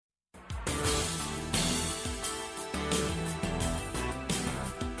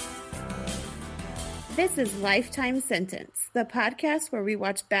This is Lifetime Sentence, the podcast where we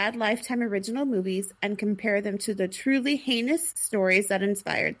watch bad Lifetime original movies and compare them to the truly heinous stories that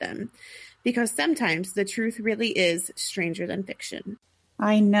inspired them. Because sometimes the truth really is stranger than fiction.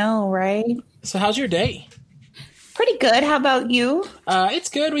 I know, right? So how's your day? Pretty good. How about you? It's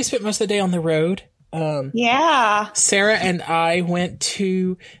good. We spent most of the day on the road. Yeah. Sarah and I went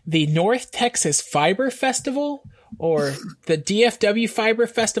to the North Texas Fiber Festival, or the DFW Fiber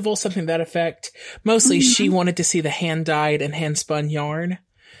Festival, something to that effect. Mostly she wanted to see the hand-dyed and hand-spun yarn.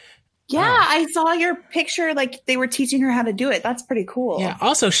 Yeah, I saw your picture, like they were teaching her how to do it. That's pretty cool. Yeah.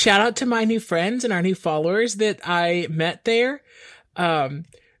 Also, shout out to my new friends and our new followers that I met there.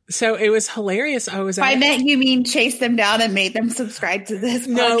 So it was hilarious. By met, you mean chase them down and made them subscribe to this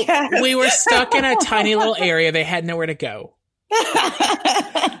podcast? No, we were stuck in a tiny little area. They had nowhere to go.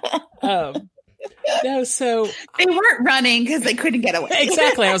 No, so they weren't running because they couldn't get away.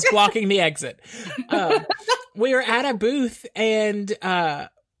 Exactly. I was blocking the exit. We were at a booth and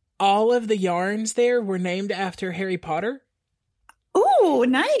all of the yarns there were named after Harry Potter. Ooh,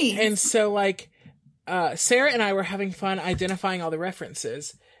 nice. And so Sarah and I were having fun identifying all the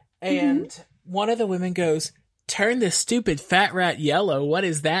references. And one of the women goes, "Turn this stupid fat rat yellow. What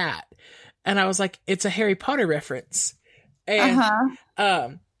is that?" And I was like, "It's a Harry Potter reference."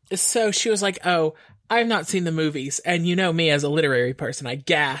 And so she was like, "Oh, I've not seen the movies." And you know me as a literary person, I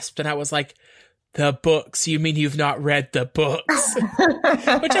gasped and I was like, "The books? You mean you've not read the books?"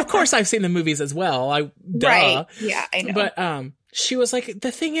 Which of course I've seen the movies as well. Duh. Right. Yeah, I know. But she was like,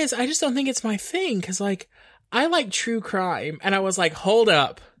 "The thing is, I just don't think it's my thing because I like true crime." And I was like, "Hold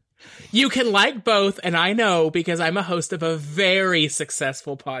up. You can like both, and I know because I'm a host of a very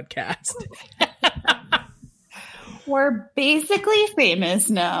successful podcast." We're basically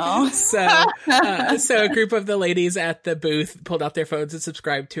famous now. So a group of the ladies at the booth pulled out their phones and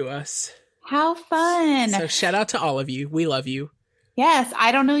subscribed to us. How fun. So shout out to all of you. We love you. Yes,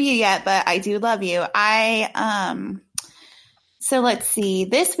 I don't know you yet, but I do love you. So let's see.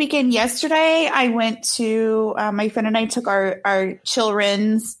 This weekend, yesterday, I went to, my friend and I took our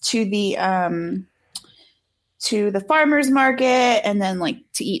children's to the farmer's market and then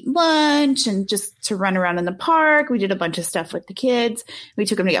to eat lunch and just to run around in the park. We did a bunch of stuff with the kids. We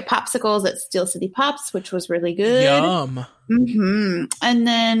took them to get popsicles at Steel City Pops, which was really good. Yum. And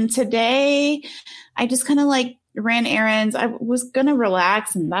then today I just kind of ran errands. I was going to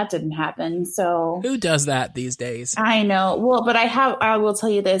relax and that didn't happen. So who does that these days? I know. Well, but I will tell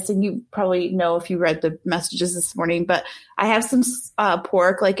you this, and you probably know if you read the messages this morning, but I have some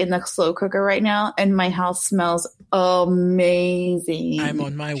pork in the slow cooker right now and my house smells amazing. I'm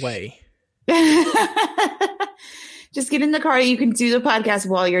on my way. Just get in the car. You can do the podcast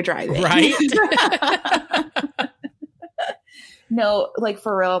while you're driving. Right. No,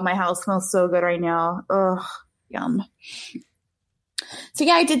 for real, my house smells so good right now. Ugh. Yum. So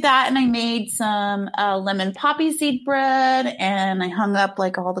yeah, I did that and I made some lemon poppy seed bread and I hung up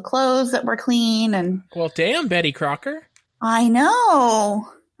all the clothes that were clean and. Well, damn, Betty Crocker. I know.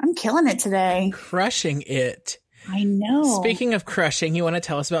 I'm killing it today. Crushing it. I know. Speaking of crushing, you want to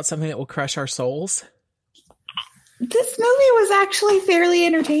tell us about something that will crush our souls? This movie was actually fairly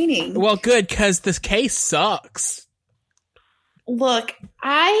entertaining. Well, good, because this case sucks. Look,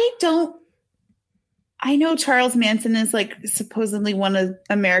 I know Charles Manson is supposedly one of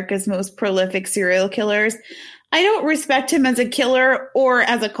America's most prolific serial killers. I don't respect him as a killer or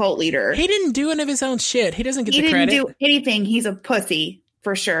as a cult leader. He didn't do any of his own shit. He doesn't get the credit. He didn't do anything. He's a pussy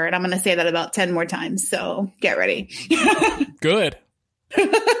for sure. And I'm going to say that about 10 more times. So get ready. Good.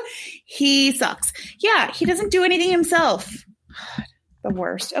 He sucks. Yeah. He doesn't do anything himself. The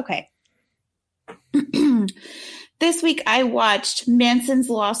worst. Okay. This week I watched Manson's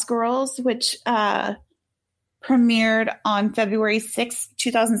Lost Girls, which premiered on February 6th,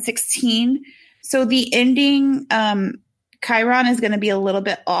 2016. So the ending, Chiron is going to be a little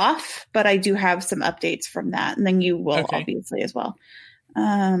bit off, but I do have some updates from that. And then you will obviously as well.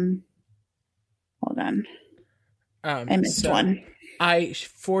 Hold on. I missed one. I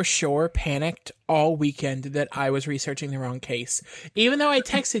for sure panicked all weekend that I was researching the wrong case. Even though I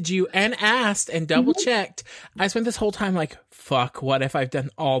texted you and asked and double checked, I spent this whole time fuck, what if I've done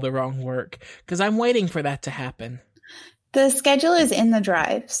all the wrong work? Because I'm waiting for that to happen. The schedule is in the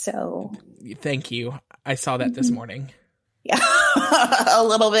drive, so. Thank you. I saw that this morning. Yeah, a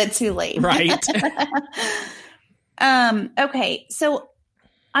little bit too late. Right. Okay, so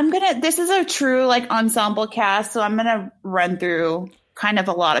this is a true ensemble cast, so I'm going to run through kind of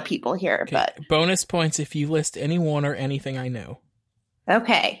a lot of people here. Okay. But bonus points if you list anyone or anything I know.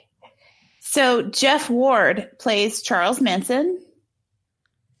 Okay. So Jeff Ward plays Charles Manson.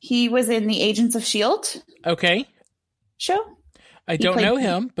 He was in the Agents of S.H.I.E.L.D. Okay. show. I don't know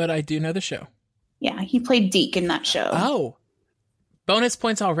him, but I do know the show. Yeah, he played Deke in that show. Oh. Bonus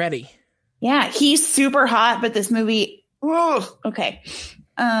points already. Yeah, he's super hot, but this movie... Ugh, okay.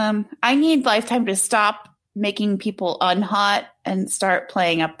 I need Lifetime to stop making people unhot and start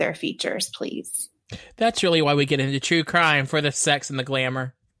playing up their features, please. That's really why we get into true crime, for the sex and the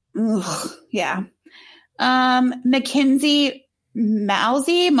glamour. Ugh, yeah. Mackenzie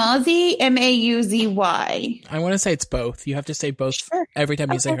Mauzy, Mauzy. I want to say it's both. You have to say both every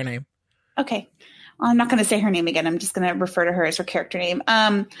time you say her name. Okay. I'm not going to say her name again. I'm just going to refer to her as her character name.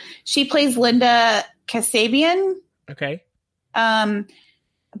 She plays Linda Kasabian. Okay.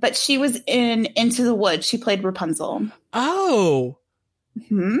 But she was in Into the Woods. She played Rapunzel. Oh.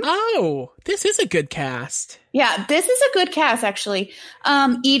 Mm-hmm. Oh, this is a good cast. Yeah, this is a good cast, actually.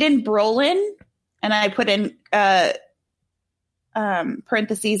 Eden Brolin, and I put in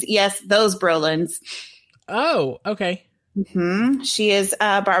parentheses, yes, those Brolins. Oh, okay. Mm-hmm. She is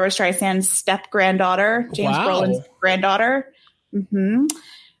Barbara Streisand's step-granddaughter, James Brolin's granddaughter. Mm-hmm.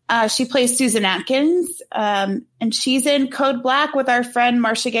 She plays Susan Atkins, and she's in Code Black with our friend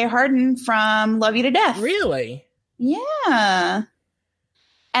Marcia Gay Harden from Love You to Death. Really? Yeah.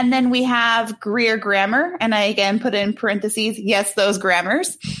 And then we have Greer Grammer, and I again put in parentheses, yes, those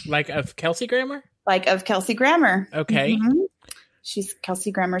Grammers. Like of Kelsey Grammer? Like of Kelsey Grammer. Okay. Mm-hmm. She's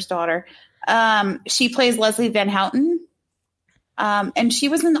Kelsey Grammer's daughter. She plays Leslie Van Houten, and she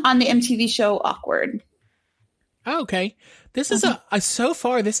was on the MTV show Awkward. Oh, okay. This is so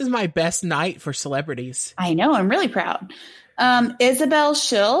far, this is my best night for celebrities. I know. I'm really proud. Isabel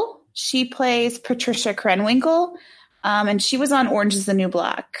Schill, she plays Patricia Krenwinkel, and she was on Orange is the New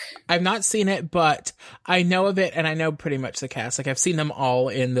Black. I've not seen it, but I know of it, and I know pretty much the cast. Like, I've seen them all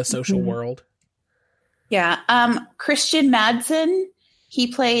in the social world. Yeah. Christian Madsen, he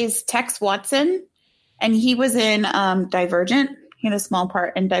plays Tex Watson, and he was in Divergent. He had a small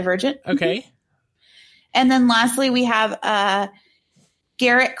part in Divergent. Okay. And then lastly, we have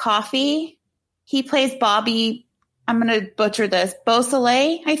Garrett Coffey. He plays Bobby. I'm going to butcher this.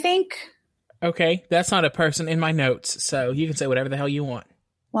 Beausoleil, I think. Okay. That's not a person in my notes, so you can say whatever the hell you want.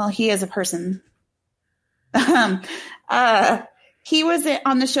 Well, he is a person. He was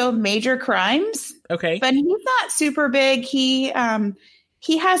on the show Major Crimes. Okay. But he's not super big. He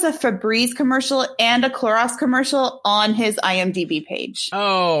has a Febreze commercial and a Clorox commercial on his IMDb page.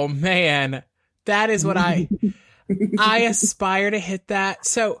 Oh, man. That is what I aspire to hit that.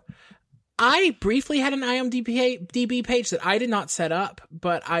 So I briefly had an IMDb page that I did not set up,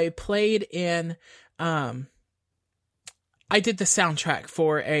 but I played in, I did the soundtrack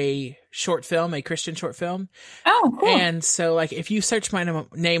for a short film, a Christian short film. Oh, cool. And so like, if you search my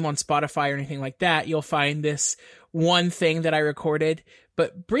name on Spotify or anything like that, you'll find this one thing that I recorded.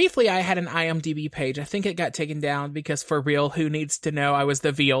 But briefly, I had an IMDb page. I think it got taken down because, for real, who needs to know I was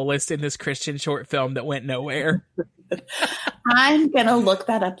the violist in this Christian short film that went nowhere? I'm going to look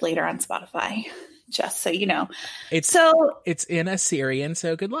that up later on Spotify, just so you know. It's in Assyrian,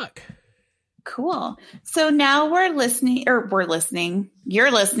 so good luck. Cool. So now you're listening.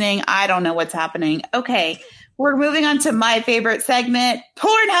 I don't know what's happening. Okay. We're moving on to my favorite segment,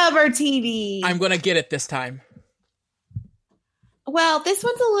 Pornhub or TV. I'm going to get it this time. Well, this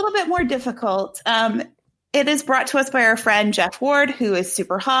one's a little bit more difficult. It is brought to us by our friend Jeff Ward, who is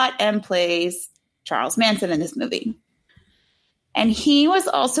super hot and plays Charles Manson in this movie. And he was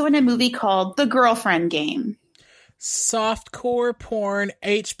also in a movie called The Girlfriend Game. Softcore porn,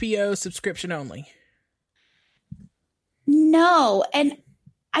 HBO subscription only. No, and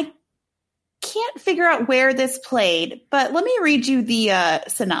I can't figure out where this played, but let me read you the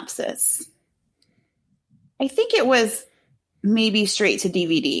synopsis. I think it was maybe straight to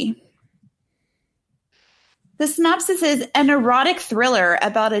DVD. The synopsis is an erotic thriller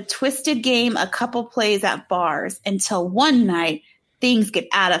about a twisted game a couple plays at bars until one night things get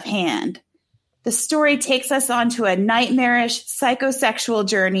out of hand. The story takes us onto a nightmarish psychosexual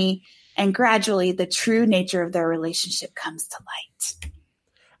journey, and gradually the true nature of their relationship comes to light.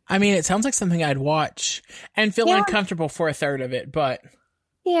 I mean, it sounds like something I'd watch and feel uncomfortable for a third of it, but...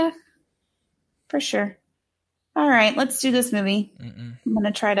 Yeah, for sure. All right, let's do this movie. I'm going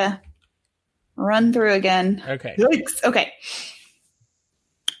to try to run through again. Okay. Yikes. Okay.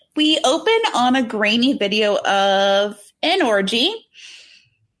 We open on a grainy video of an orgy.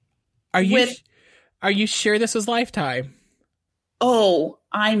 Are you sure this was Lifetime? Oh,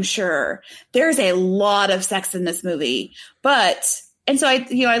 I'm sure. There's a lot of sex in this movie. And so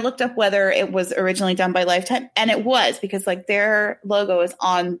I looked up whether it was originally done by Lifetime, and it was, because like their logo is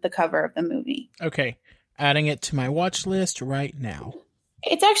on the cover of the movie. Okay. Adding it to my watch list right now.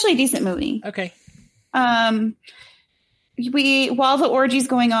 It's actually a decent movie. Okay. While the orgy's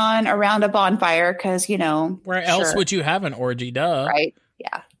going on around a bonfire, because, where else would you have an orgy? Duh. Right.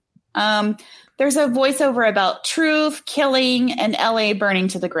 Yeah. There's a voiceover about truth, killing, and LA burning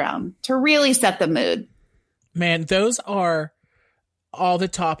to the ground to really set the mood. Man, those are all the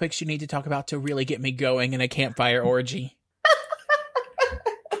topics you need to talk about to really get me going in a campfire orgy.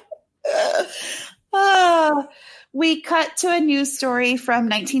 We cut to a news story from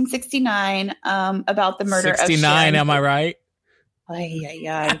 1969 about the murder 69, of Sharon. am I right?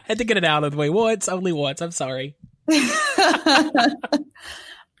 I had to get it out of the way. Only once. I'm sorry. We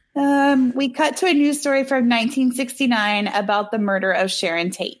cut to a news story from 1969 about the murder of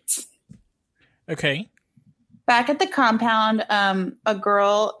Sharon Tate. Okay. Back at the compound, a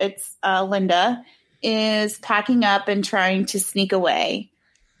girl, it's Linda, is packing up and trying to sneak away.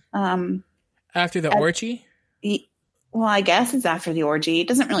 After the orgy? Well, I guess it's after the orgy. It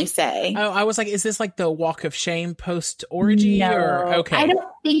doesn't really say. Oh, I was like, is this like the walk of shame post orgy? No, Okay. I don't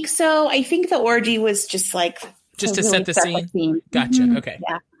think so. I think the orgy was just like just to really set the scene. Gotcha. Mm-hmm. Okay.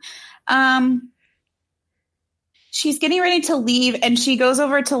 Yeah. She's getting ready to leave, and she goes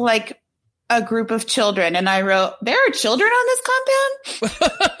over to like a group of children, and I wrote, "There are children on this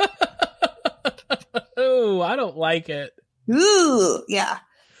compound." Oh, I don't like it. Ooh, yeah.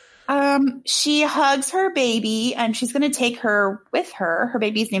 She hugs her baby, and she's going to take her with her. Her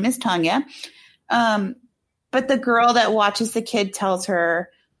baby's name is Tanya. But the girl that watches the kid tells her,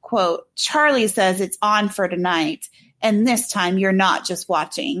 quote, "Charlie says it's on for tonight. And this time you're not just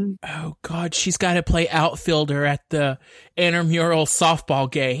watching." Oh, God. She's got to play outfielder at the intramural softball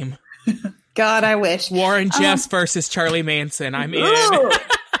game. God, I wish. Warren Jeffs versus Charlie Manson. I'm in.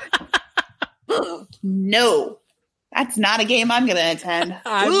 No. That's not a game I'm going to attend.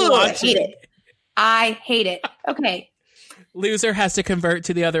 I hate it. I hate it. Okay. Loser has to convert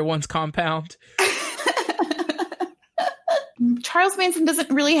to the other one's compound. Charles Manson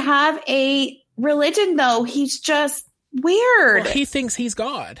doesn't really have a religion, though. He's just weird. Well, he thinks he's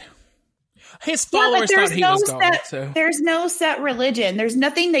God. His followers thought he was God. So. There's no set religion. There's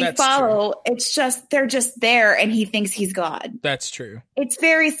nothing they follow. True. It's just, they're just there, and he thinks he's God. That's true. It's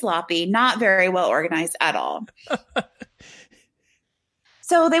very sloppy, not very well organized at all.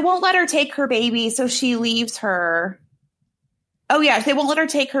 So they won't let her take her baby, so she leaves her. Oh, yeah, they won't let her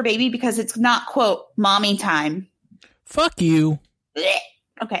take her baby because it's not, quote, mommy time. Fuck you.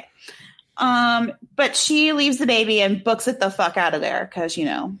 Okay. But she leaves the baby and books it the fuck out of there because,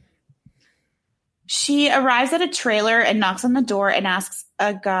 She arrives at a trailer and knocks on the door and asks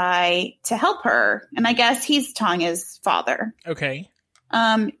a guy to help her. And I guess he's Tanya's father. Okay.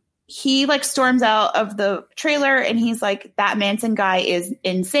 He storms out of the trailer and he's like, that Manson guy is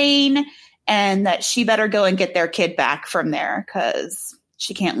insane and that she better go and get their kid back from there because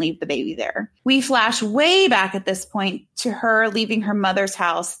she can't leave the baby there. We flash way back at this point to her leaving her mother's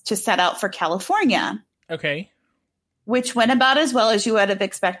house to set out for California. Okay. Which went about as well as you would have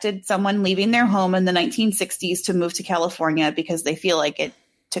expected someone leaving their home in the 1960s to move to California because they feel like it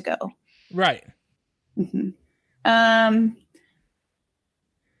to go. Right. Mm-hmm.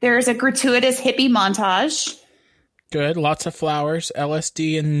 There's a gratuitous hippie montage. Good. Lots of flowers,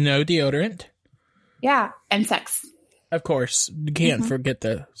 LSD, and no deodorant. Yeah. And sex. Of course. You can't forget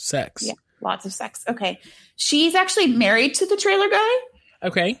the sex. Yeah. Lots of sex. Okay. She's actually married to the trailer guy.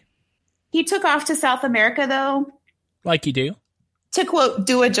 Okay. He took off to South America, though. Like you do. To, quote,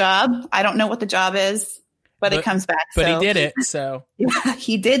 do a job. I don't know what the job is, but it comes back. But he did it, so. Yeah,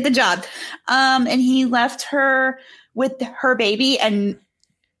 he did the job. And he left her with her baby and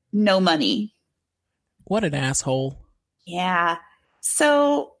no money. What an asshole. Yeah.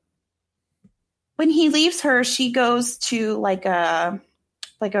 So when he leaves her, she goes to like a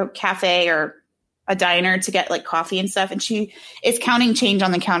cafe or a diner to get coffee and stuff. And she is counting change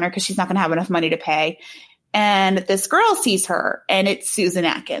on the counter because she's not going to have enough money to pay. And this girl sees her, and it's Susan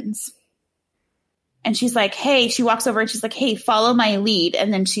Atkins. And she's like, hey, she walks over and she's like, hey, follow my lead.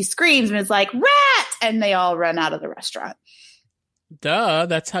 And then she screams and is like, rat! And they all run out of the restaurant. Duh,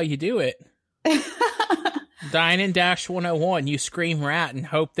 that's how you do it. Dine and Dash 101, you scream rat and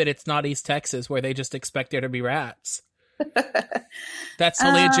hope that it's not East Texas where they just expect there to be rats. That's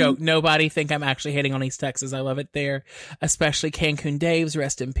totally a joke. Nobody think I'm actually hating on East Texas. I love it there. Especially Cancun Dave's,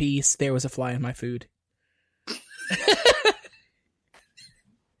 rest in peace. There was a fly in my food.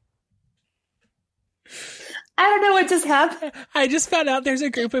 I don't know what just happened. I just found out there's a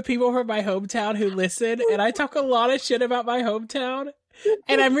group of people from my hometown who listen, and I talk a lot of shit about my hometown,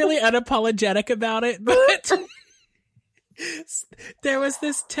 and I'm really unapologetic about it, but there was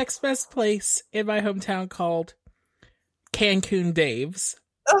this Tex-Mex place in my hometown called Cancun Dave's.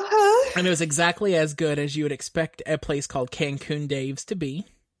 Uh-huh. And it was exactly as good as you would expect a place called Cancun Dave's to be.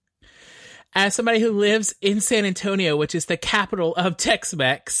 As somebody who lives in San Antonio, which is the capital of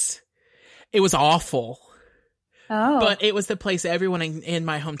Tex-Mex, it was awful. Oh. But it was the place everyone in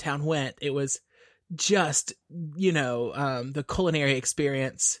my hometown went. It was just, the culinary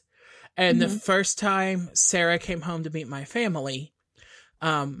experience. And the first time Sarah came home to meet my family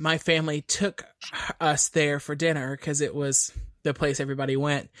took us there for dinner because it was the place everybody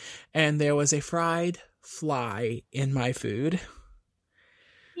went. And there was a fried fly in my food.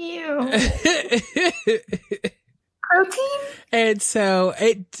 Ew. Protein? And so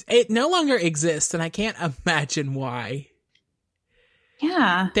it no longer exists, and I can't imagine why.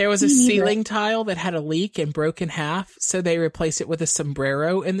 Yeah. There was a ceiling tile that had a leak and broke in half, so they replaced it with a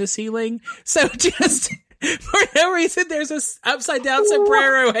sombrero in the ceiling. So just for no reason, there's a upside down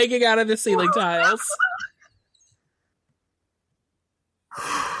sombrero hanging out of the ceiling tiles.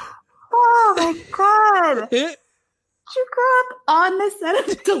 Oh my god. Did you grow up on the set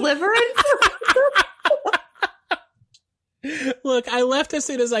of Deliverance? Look, I left as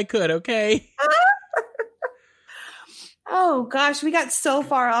soon as I could, okay? Oh gosh, we got so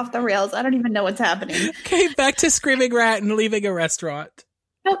far off the rails. I don't even know what's happening. Okay, back to Screaming Rat and leaving a restaurant.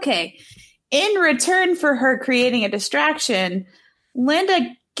 Okay. In return for her creating a distraction,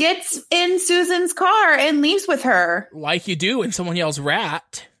 Linda gets in Susan's car and leaves with her. Like you do when someone yells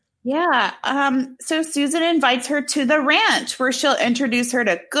rat. Yeah. So Susan invites her to the ranch where she'll introduce her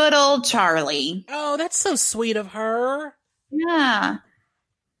to good old Charlie. Oh, that's so sweet of her. Yeah.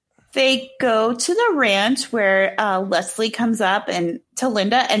 They go to the ranch where Leslie comes up to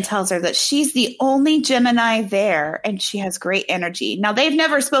Linda and tells her that she's the only Gemini there and she has great energy. Now, they've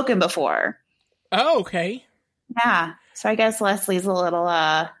never spoken before. Oh, okay. Yeah. So I guess Leslie's a little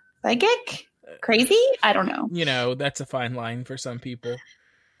psychic? Crazy? I don't know. That's a fine line for some people.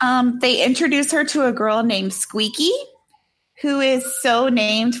 They introduce her to a girl named Squeaky, who is so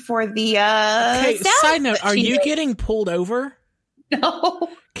named for the Okay, side note, are you getting pulled over? No.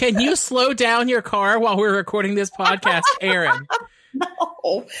 Can you slow down your car while we're recording this podcast, Aaron?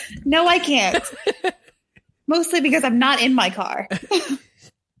 No, I can't. Mostly because I'm not in my car.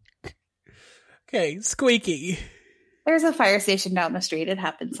 Okay, Squeaky. There's a fire station down the street. It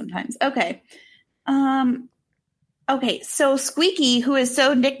happens sometimes. Okay. Okay, so Squeaky, who is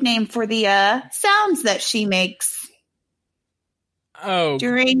so nicknamed for the sounds that she makes. Oh.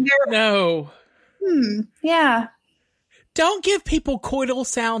 During your... No. Yeah. Don't give people coital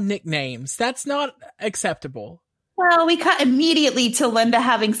sound nicknames. That's not acceptable. Well, we cut immediately to Linda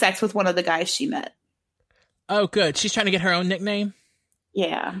having sex with one of the guys she met. Oh, good. She's trying to get her own nickname?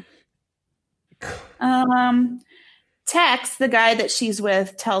 Yeah. Tex, the guy that she's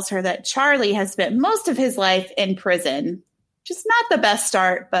with, tells her that Charlie has spent most of his life in prison. Just not the best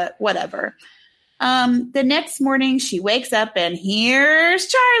start, but whatever. The next morning, she wakes up and here's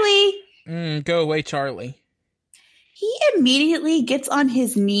Charlie. Go away, Charlie. He immediately gets on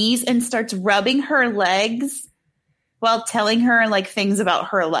his knees and starts rubbing her legs while telling her things about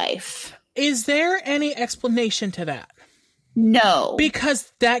her life. Is there any explanation to that? No.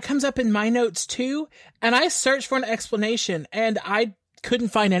 Because that comes up in my notes too, and I searched for an explanation and I couldn't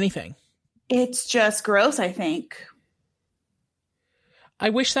find anything. It's just gross, I think. I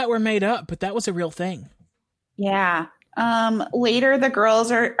wish that were made up, but that was a real thing. Yeah. Later, the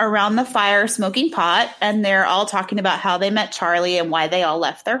girls are around the fire smoking pot, and they're all talking about how they met Charlie and why they all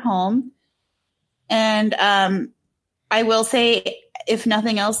left their home. And I will say, if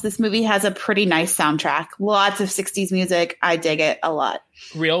nothing else, this movie has a pretty nice soundtrack. Lots of 60s music. I dig it a lot.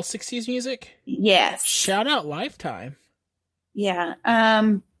 Real 60s music? Yes. Shout out Lifetime. Yeah.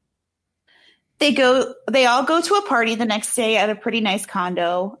 They all go to a party the next day at a pretty nice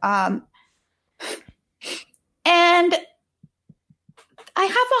condo. And I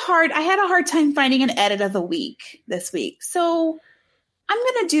had a hard time finding an edit of the week this week. So I'm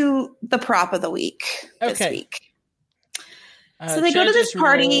going to do the prop of the week this week. So they go to this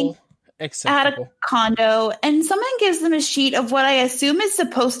party at a condo, and someone gives them a sheet of what I assume is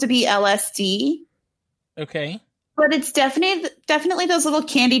supposed to be LSD. Okay. But it's definitely those little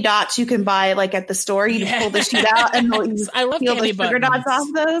candy dots you can buy at the store. You just pull the sheet out and I love peel candy the sugar buttons. dots off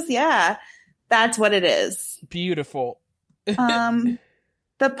those. Yeah, that's what it is. Beautiful. The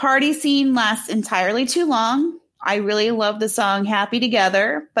party scene lasts entirely too long. I really love the song Happy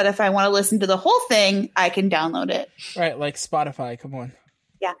Together, but if I want to listen to the whole thing, I can download it. Right, like Spotify. Come on.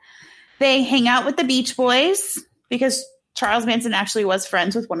 Yeah. They hang out with the Beach Boys because Charles Manson actually was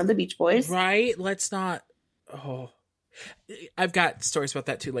friends with one of the Beach Boys. Right? Let's not... Oh. I've got stories about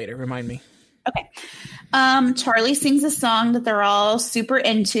that too later. Remind me. Okay. Charlie sings a song that they're all super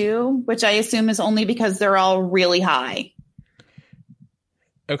into, which I assume is only because they're all really high.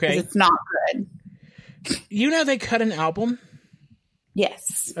 Okay. It's not good. You know they cut an album?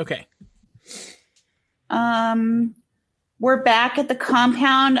 Yes. Okay. We're back at the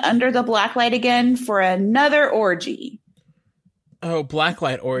compound under the blacklight again for another orgy. Oh,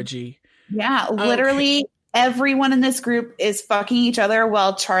 blacklight orgy. Yeah, literally everyone in this group is fucking each other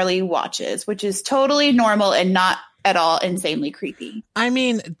while Charlie watches, which is totally normal and not at all insanely creepy. I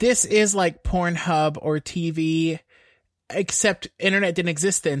mean, this is like Pornhub or TV, except internet didn't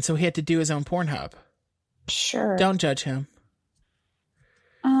exist then, so he had to do his own Pornhub. Sure. Don't judge him.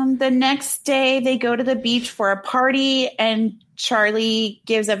 The next day, they go to the beach for a party, and Charlie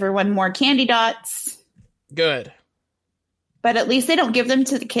gives everyone more candy dots. Good. But at least they don't give them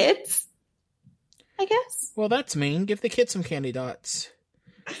to the kids, I guess. Well, that's mean. Give the kids some candy dots.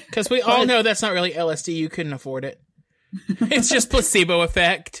 Because we all know that's not really LSD. You couldn't afford it. It's just placebo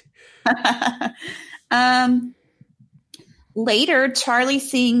effect. Later, Charlie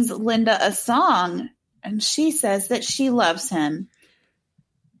sings Linda a song, and she says that she loves him.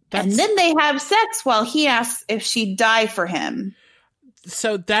 And then they have sex while he asks if she'd die for him.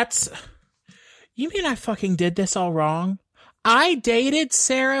 So that's... You mean I fucking did this all wrong? I dated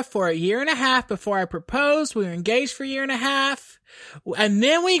Sarah for 1.5 years before I proposed. We were engaged for 1.5 years. And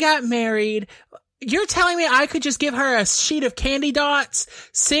then we got married. You're telling me I could just give her a sheet of candy dots,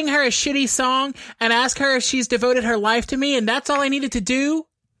 sing her a shitty song, and ask her if she's devoted her life to me, and that's all I needed to do?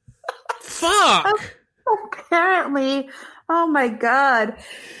 Fuck! Apparently. Oh my God.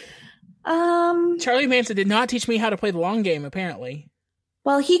 Charlie Manson did not teach me how to play the long game, apparently.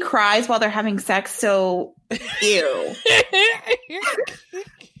 Well, he cries while they're having sex, so ew.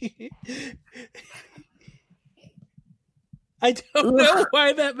 I don't know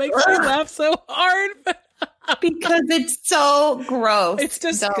why that makes you laugh so hard. Because it's so gross. It's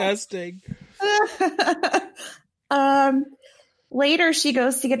disgusting. Later, she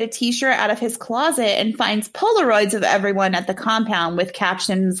goes to get a t-shirt out of his closet and finds Polaroids of everyone at the compound with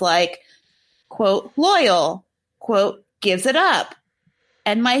captions like, quote, loyal, quote, gives it up.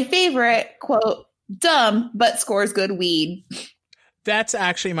 And my favorite, quote, dumb, but scores good weed. That's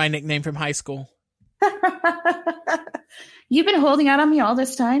actually my nickname from high school. You've been holding out on me all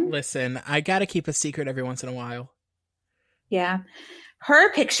this time? Listen, I gotta keep a secret every once in a while. Yeah.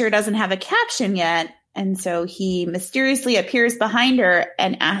 Her picture doesn't have a caption yet, and so he mysteriously appears behind her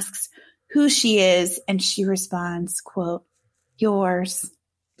and asks who she is, and she responds, quote, yours.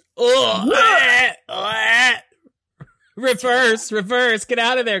 Reverse, get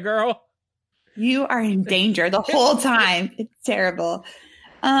out of there, girl. You are in danger the whole time. It's terrible.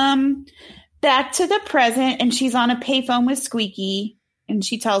 Back to the present, and she's on a payphone with Squeaky, and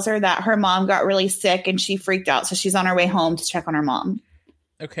she tells her that her mom got really sick and she freaked out, so she's on her way home to check on her mom.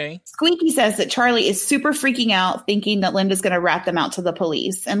 Okay. Squeaky says that Charlie is super freaking out, thinking that Linda's going to rat them out to the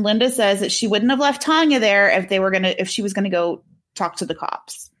police, and Linda says that she wouldn't have left Tanya there if she was going to go talk to the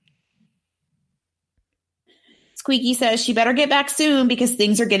cops. Squeaky says she better get back soon because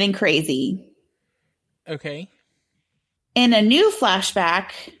things are getting crazy. Okay. In a new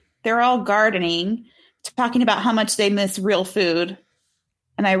flashback, they're all gardening, talking about how much they miss real food.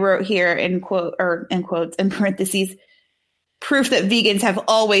 And I wrote here in quotes, in parentheses, proof that vegans have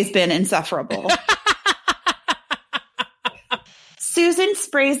always been insufferable. Susan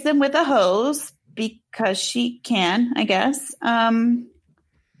sprays them with a hose because she can, I guess.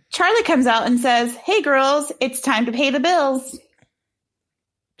 Charlie comes out and says, hey, girls, it's time to pay the bills.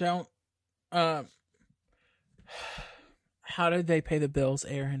 How did they pay the bills,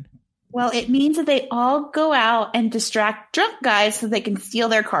 Aaron? Well, it means that they all go out and distract drunk guys so they can steal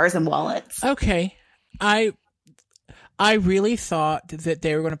their cars and wallets. Okay. I really thought that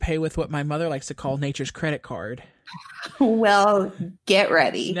they were going to pay with what my mother likes to call nature's credit card. Well, get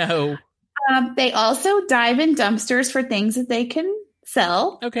ready. No. They also dive in dumpsters for things that they can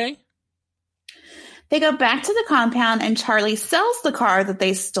sell. Okay. They go back to the compound and Charlie sells the car that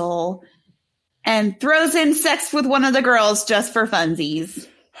they stole and throws in sex with one of the girls just for funsies.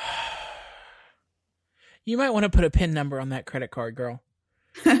 You might want to put a PIN number on that credit card, girl.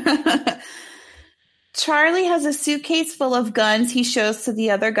 Charlie has a suitcase full of guns he shows to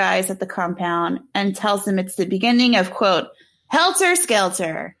the other guys at the compound and tells them it's the beginning of, quote, Helter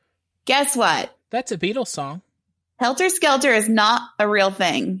Skelter. Guess what? That's a Beatles song. Helter Skelter is not a real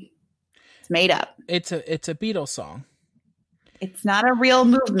thing. It's made up. It's a Beatles song. It's not a real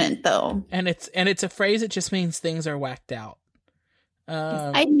movement, though. And it's a phrase that just means things are whacked out.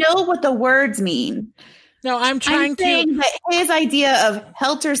 I know what the words mean. No, I'm saying that his idea of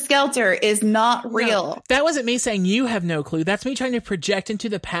helter skelter is not real. No, that wasn't me saying you have no clue. That's me trying to project into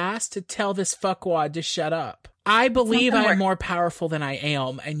the past to tell this fuckwad to shut up. I believe I am more powerful than I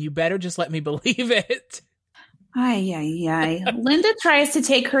am, and you better just let me believe it. Ay. Linda tries to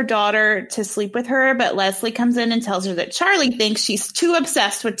take her daughter to sleep with her, but Leslie comes in and tells her that Charlie thinks she's too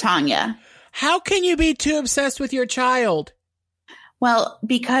obsessed with Tanya. How can you be too obsessed with your child? Well,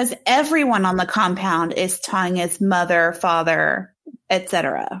 because everyone on the compound is Tanya's mother, father,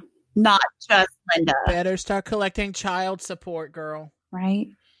 etc. Not just Linda. Better start collecting child support, girl. Right?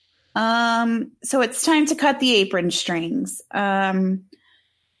 So it's time to cut the apron strings. Some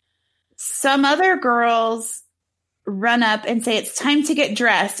other girls run up and say it's time to get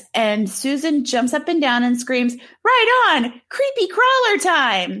dressed, and Susan jumps up and down and screams, "Right on! Creepy crawler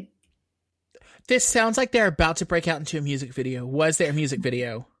time!" This sounds like they're about to break out into a music video. Was there a music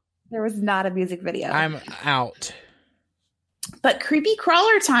video? There was not a music video. I'm out. But creepy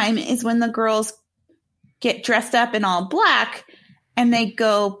crawler time is when the girls get dressed up in all black and they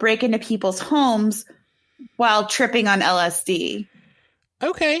go break into people's homes while tripping on LSD.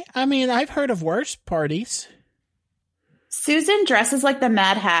 Okay. I mean, I've heard of worse parties. Susan dresses like the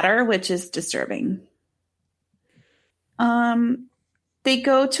Mad Hatter, which is disturbing. They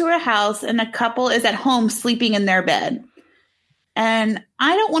go to a house and a couple is at home sleeping in their bed. And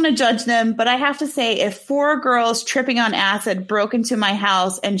I don't want to judge them, but I have to say, if 4 girls tripping on acid broke into my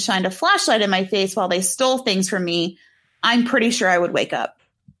house and shined a flashlight in my face while they stole things from me, I'm pretty sure I would wake up.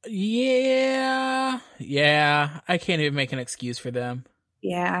 Yeah. I can't even make an excuse for them.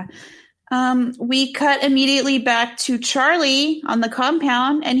 Yeah. We cut immediately back to Charlie on the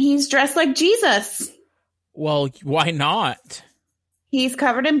compound, and he's dressed like Jesus. Well, why not? He's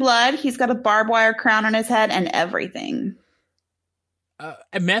covered in blood. He's got a barbed wire crown on his head and everything.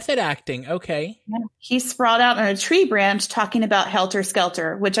 Method acting. Okay. Yeah. He's sprawled out on a tree branch talking about helter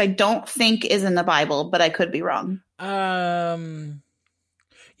skelter, which I don't think is in the Bible, but I could be wrong. There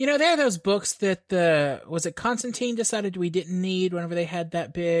are those books that was it Constantine decided we didn't need whenever they had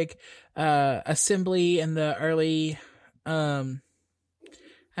that big assembly in the early, I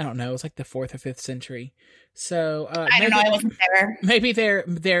don't know, it was like the 4th or 5th century. So I don't know, I wasn't there. Maybe they're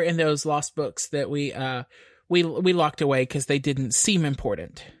in those lost books that we locked away because they didn't seem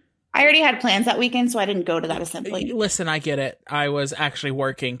important. I already had plans that weekend, so I didn't go to that assembly. Listen, I get it. I was actually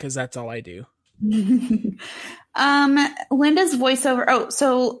working because that's all I do. Linda's voiceover. Oh,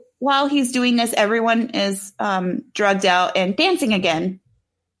 so while he's doing this, everyone is drugged out and dancing again.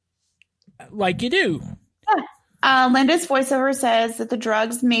 Like you do. Linda's voiceover says that the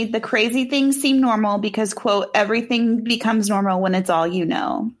drugs made the crazy things seem normal because, quote, everything becomes normal when it's all you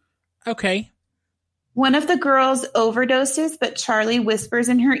know. Okay. One of the girls overdoses, but Charlie whispers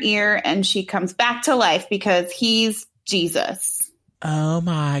in her ear and she comes back to life because he's Jesus. Oh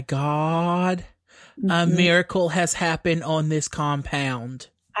my God. Mm-hmm. A miracle has happened on this compound.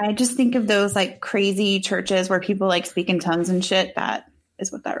 I just think of those like crazy churches where people like speak in tongues and shit. That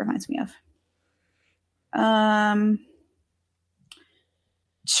is what that reminds me of.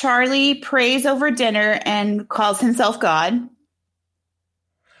 Charlie prays over dinner and calls himself God.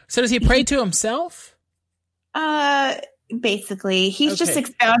 So does he pray to himself? Basically, he's just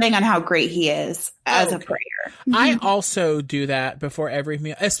expounding on how great he is as a prayer. I also do that before every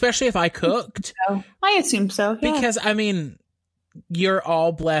meal, especially if I cooked. I assume so. Yeah. Because, I mean, you're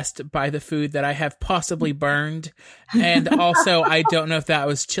all blessed by the food that I have possibly burned. And also, I don't know if that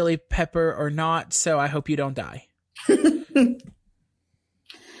was chili pepper or not, so I hope you don't die.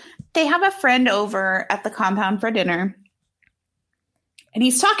 They have a friend over at the compound for dinner. And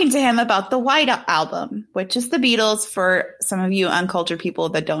he's talking to him about the White Album, which is the Beatles for some of you uncultured people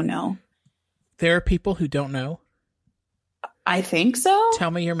that don't know. There are people who don't know? I think so. Tell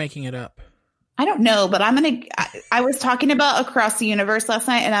me you're making it up. I don't know, but I was talking about Across the Universe last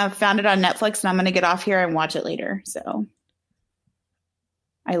night, and I found it on Netflix, and I'm going to get off here and watch it later. So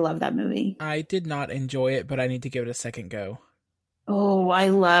I love that movie. I did not enjoy it, but I need to give it a second go. Oh, I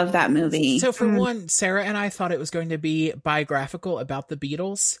love that movie. So for one, Sarah and I thought it was going to be biographical about the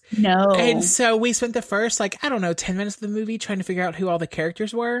Beatles. No. And so we spent the first, 10 minutes of the movie trying to figure out who all the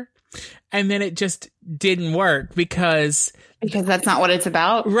characters were. And then it just didn't work because that's not what it's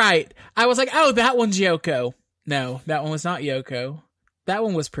about. Right. I was like, oh, that one's Yoko. No, that one was not Yoko. That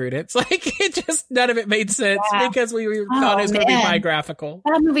one was Prudence. None of it made sense because we thought it was going to be biographical.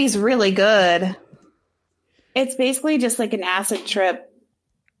 That movie's really good. It's basically just like an acid trip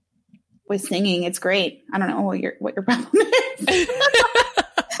with singing. It's great. I don't know what your problem is.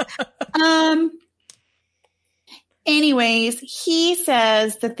 Anyways, he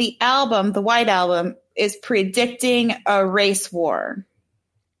says that the album, the White Album, is predicting a race war.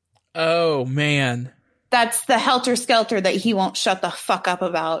 Oh, man. That's the helter-skelter that he won't shut the fuck up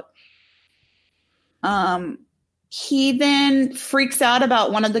about. He then freaks out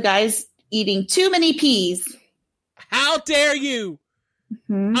about one of the guys eating too many peas. How dare you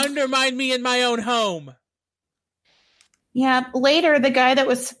undermine me in my own home? Yeah. Later, the guy that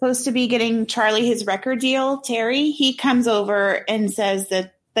was supposed to be getting Charlie his record deal, Terry, he comes over and says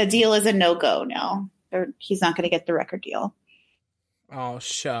that the deal is a no-go now. He's not going to get the record deal. Oh,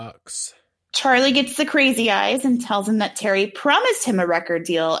 shucks. Charlie gets the crazy eyes and tells him that Terry promised him a record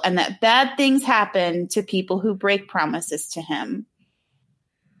deal and that bad things happen to people who break promises to him.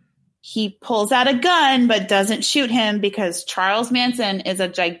 He pulls out a gun but doesn't shoot him because Charles Manson is a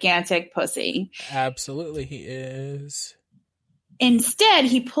gigantic pussy. Absolutely, he is. Instead,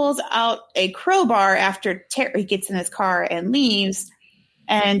 he pulls out a crowbar after Terry gets in his car and leaves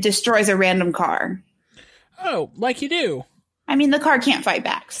and destroys a random car. Oh, like you do. I mean, the car can't fight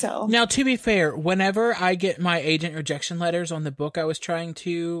back, so. Now, to be fair, whenever I get my agent rejection letters on the book I was trying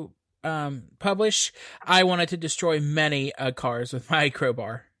to publish, I wanted to destroy many cars with my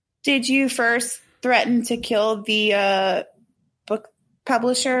crowbar. Did you first threaten to kill the book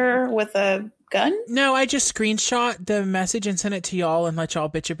publisher with a gun? No, I just screenshot the message and sent it to y'all and let y'all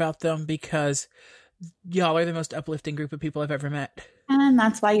bitch about them because y'all are the most uplifting group of people I've ever met. And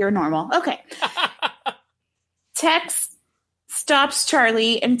that's why you're normal. Okay. Tex stops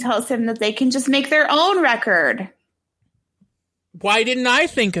Charlie and tells him that they can just make their own record. Why didn't I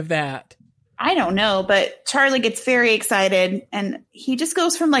think of that? I don't know, but Charlie gets very excited and he just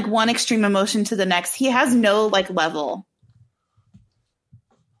goes from like one extreme emotion to the next. He has no like level.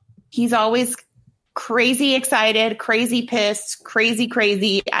 He's always crazy excited, crazy pissed, crazy.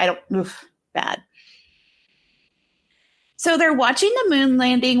 Bad. So they're watching the moon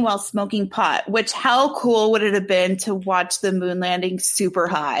landing while smoking pot, which how cool would it have been to watch the moon landing super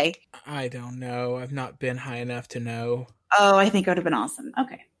high? I don't know. I've not been high enough to know. Oh, I think it would have been awesome.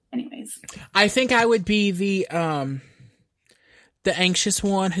 Okay. Anyways. I think I would be the anxious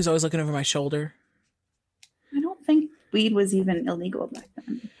one who's always looking over my shoulder. I don't think weed was even illegal back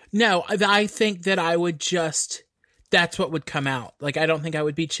then. No, I think that I would just, that's what would come out. Like, I don't think I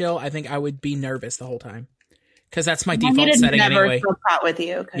would be chill. I think I would be nervous the whole time. Because that's my default setting anyway. I never smoke pot with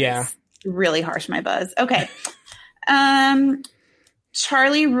you. Yeah. It's really harsh, my buzz. Okay.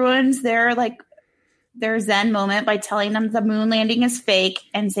 Charlie ruins their Zen moment by telling them the moon landing is fake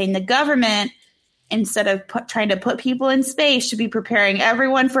and saying the government, instead of trying to put people in space, should be preparing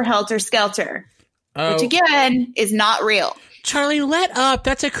everyone for Helter Skelter. Oh. Which, again, is not real. Charlie, let up.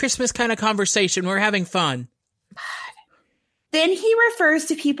 That's a Christmas kind of conversation. We're having fun. Then he refers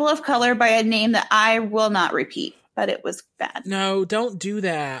to people of color by a name that I will not repeat, but it was bad. No, don't do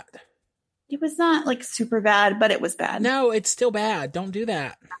that. It was not like super bad, but it was bad. No, it's still bad. Don't do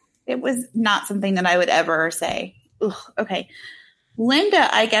that. It was not something that I would ever say. Ugh, okay.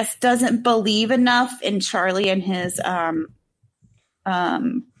 Linda, I guess, doesn't believe enough in Charlie and his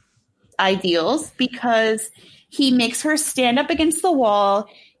ideals because he makes her stand up against the wall.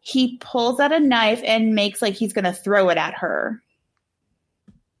 He pulls out a knife and makes like he's going to throw it at her.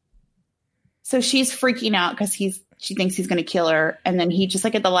 So she's freaking out because she thinks he's going to kill her. And then he just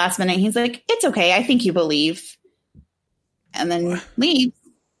like at the last minute, he's like, it's okay. I think you believe. And then leaves.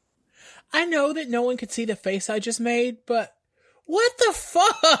 I know that no one could see the face I just made, but what the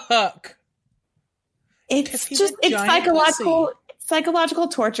fuck? It's just, it's psychological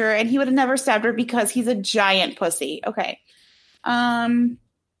torture. And he would have never stabbed her because he's a giant pussy. Okay.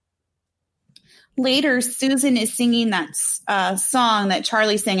 Later, Susan is singing that song that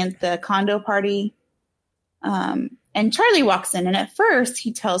Charlie sang at the condo party. And Charlie walks in, and at first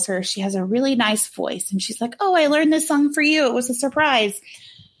he tells her she has a really nice voice. And she's like, oh, I learned this song for you. It was a surprise.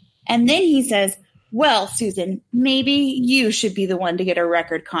 And then he says, well, Susan, maybe you should be the one to get a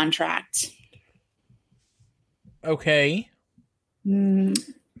record contract. Okay. There's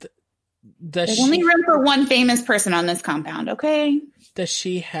only room for one famous person on this compound, okay? Does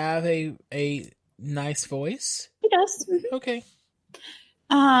she have a nice voice? She does. Mm-hmm. Okay.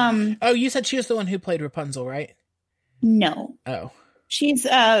 Oh, you said she was the one who played Rapunzel, right? No. Oh. She's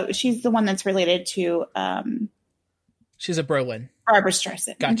the one that's related to she's a Brolin. Barbara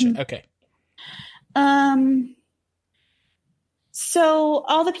Streisand. Gotcha. Mm-hmm. Okay. So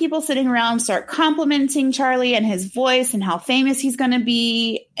all the people sitting around start complimenting Charlie and his voice and how famous he's going to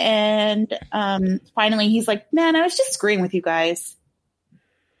be. And finally he's like, man, I was just agreeing with you guys.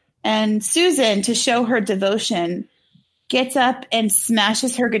 And Susan, to show her devotion, gets up and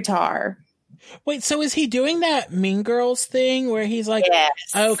smashes her guitar. Wait, so is he doing that Mean Girls thing where he's like, Yes.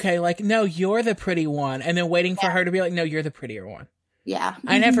 okay, like, no, you're the pretty one, and then waiting for her to be like, no, you're the prettier one. Yeah.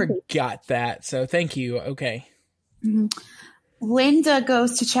 I never got that, so thank you. Okay. Linda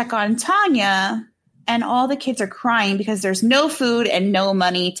goes to check on Tanya, and all the kids are crying because there's no food and no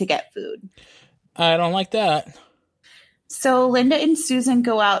money to get food. I don't like that. So Linda and Susan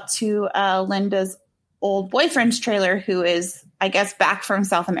go out to Linda's old boyfriend's trailer, who is, I guess, back from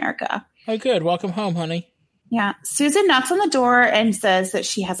South America. Oh, good. Welcome home, honey. Yeah. Susan knocks on the door and says that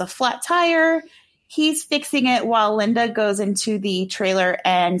she has a flat tire. He's fixing it while Linda goes into the trailer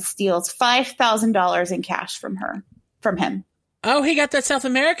and steals $5,000 in cash from him. Oh, he got that South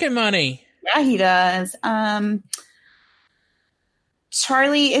American money. Yeah, he does.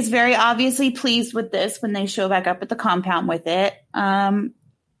 Charlie is very obviously pleased with this when they show back up at the compound with it.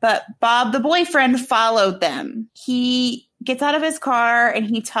 But Bob, the boyfriend, followed them. He gets out of his car and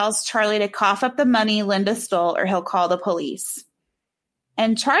he tells Charlie to cough up the money Linda stole or he'll call the police.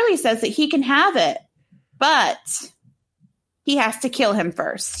 And Charlie says that he can have it, but he has to kill him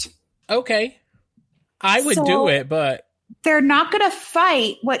first. Okay. I would do it, but... They're not going to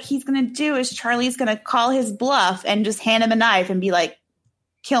fight. What he's going to do is Charlie's going to call his bluff and just hand him a knife and be like,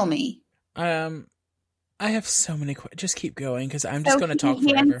 kill me. I have so many questions. Just keep going because I'm just going to talk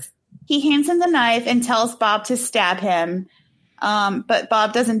forever. He hands him the knife and tells Bob to stab him. But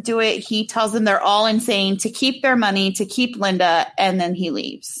Bob doesn't do it. He tells them they're all insane, to keep their money, to keep Linda, and then he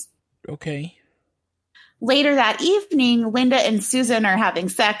leaves. Okay. Later that evening, Linda and Susan are having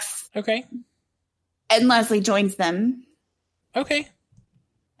sex. Okay. And Leslie joins them. Okay.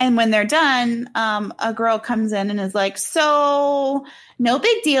 And when they're done, a girl comes in and is like, so no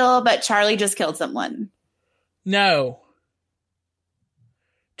big deal, but Charlie just killed someone. No.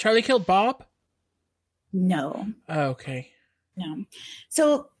 Charlie killed Bob? No. Oh, okay. No.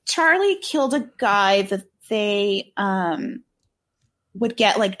 So Charlie killed a guy that they would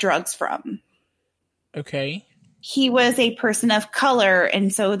get like drugs from. Okay. He was a person of color,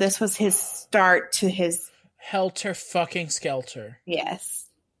 and so this was his start to his... Helter fucking skelter. Yes.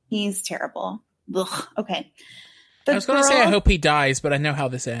 He's terrible. Ugh. Okay. I was going to say I hope he dies, but I know how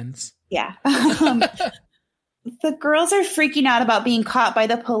this ends. Yeah. The girls are freaking out about being caught by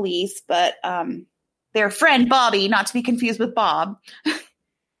the police, but their friend Bobby, not to be confused with Bob,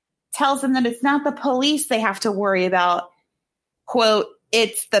 tells them that it's not the police they have to worry about. Quote,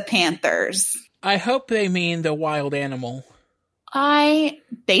 it's the Panthers. I hope they mean the wild animal.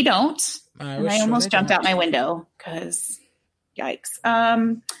 They don't. I almost jumped out my window because yikes.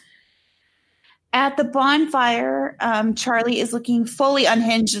 At the bonfire, Charlie is looking fully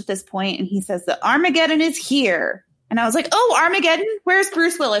unhinged at this point, and he says that Armageddon is here. And I was like, oh, Armageddon? Where's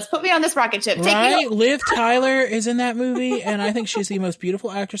Bruce Willis? Put me on this rocket ship. Take me home. Liv Tyler is in that movie, and I think she's the most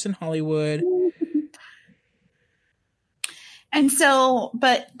beautiful actress in Hollywood. And so,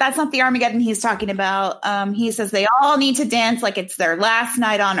 but that's not the Armageddon he's talking about. He says they all need to dance like it's their last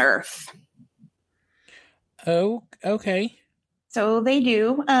night on Earth. Oh, okay. So they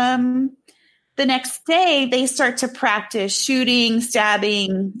do. The next day, they start to practice shooting,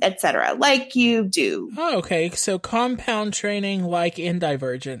 stabbing, etc., like you do. Oh, okay. So compound training like in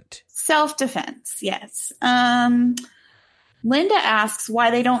Divergent. Self-defense, yes. Linda asks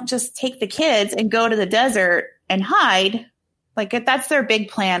why they don't just take the kids and go to the desert and hide. Like, that's their big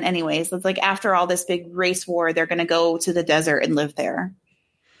plan anyways. It's like after all this big race war, they're going to go to the desert and live there.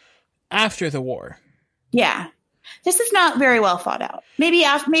 After the war. Yeah. This is not very well thought out. Maybe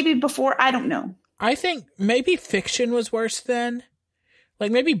after, maybe before, I don't know. I think maybe fiction was worse then.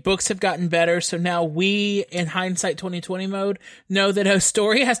 Like maybe books have gotten better, so now we, in hindsight 2020 mode, know that a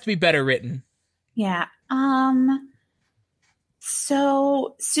story has to be better written. Yeah.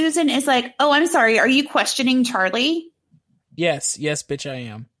 So Susan is like, oh, I'm sorry. Are you questioning Charlie? Yes, bitch,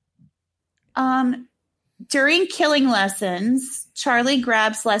 I am. During killing lessons, Charlie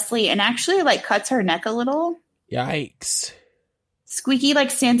grabs Leslie and actually like cuts her neck a little. Yikes. Squeaky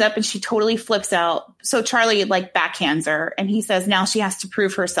like stands up and she totally flips out. So Charlie like backhands her and he says now she has to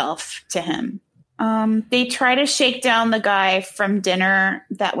prove herself to him. They try to shake down the guy from dinner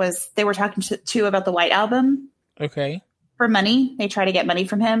they were talking to about the White Album. Okay. For money. They try to get money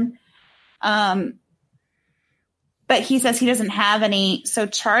from him. But he says he doesn't have any. So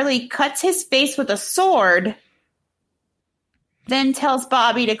Charlie cuts his face with a sword, then tells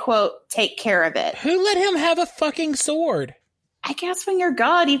Bobby to, quote, take care of it. Who let him have a fucking sword? I guess when you're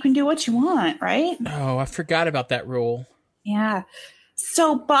God, you can do what you want, right? Oh, I forgot about that rule. Yeah.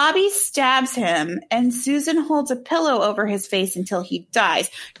 So Bobby stabs him, and Susan holds a pillow over his face until he dies.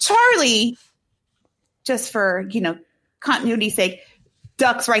 Charlie, just for, continuity's sake,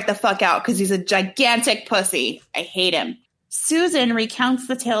 ducks right the fuck out because he's a gigantic pussy. I hate him. Susan recounts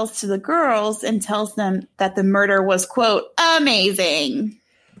the tales to the girls and tells them that the murder was, quote, amazing.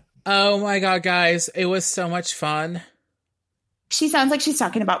 Oh my God, guys. It was so much fun. She sounds like she's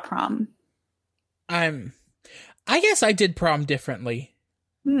talking about prom. I guess I did prom differently.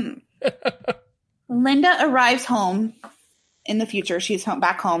 Linda arrives home in the future. She's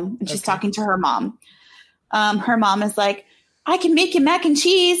back home, and she's talking to her mom. Her mom is like, I can make you mac and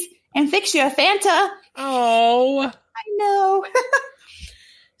cheese and fix you a Fanta. Oh. I know.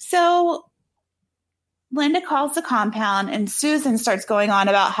 So Linda calls the compound, and Susan starts going on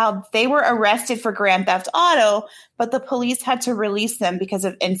about how they were arrested for Grand Theft Auto, but the police had to release them because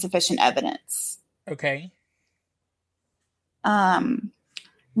of insufficient evidence. Okay.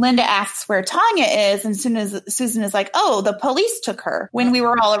 Linda asks where Tanya is, and Susan is like, oh, the police took her when we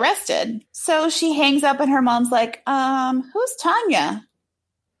were all arrested. So she hangs up, and her mom's like, who's Tanya?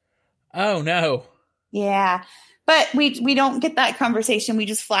 Oh, no. Yeah. But we don't get that conversation. We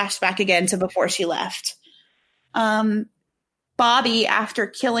just flash back again to before she left. Bobby, after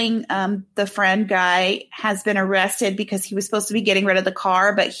killing the friend guy, has been arrested because he was supposed to be getting rid of the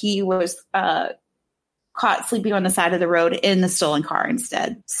car, but he was caught sleeping on the side of the road in the stolen car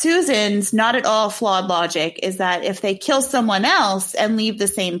instead. Susan's not at all flawed logic is that if they kill someone else and leave the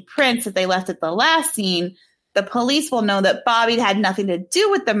same prints that they left at the last scene, the police will know that Bobby had nothing to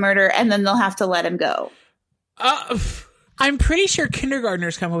do with the murder, and then they'll have to let him go. I'm pretty sure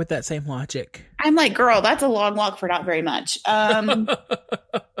kindergartners come up with that same logic. I'm like, girl, that's a long walk for not very much.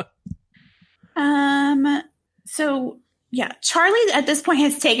 So yeah, Charlie at this point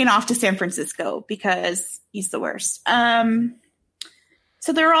has taken off to San Francisco because he's the worst. So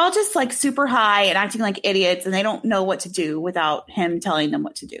they're all just like super high and acting like idiots, and they don't know what to do without him telling them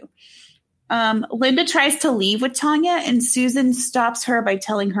what to do. Linda tries to leave with Tanya, and Susan stops her by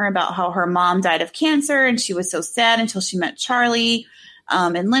telling her about how her mom died of cancer, and she was so sad until she met Charlie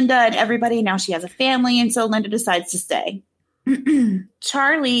and Linda and everybody. Now she has a family, and so Linda decides to stay.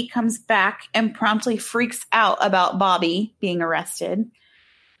 Charlie comes back and promptly freaks out about Bobby being arrested.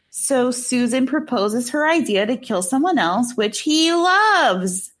 So Susan proposes her idea to kill someone else, which he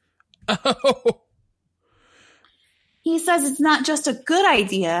loves. Oh. He says it's not just a good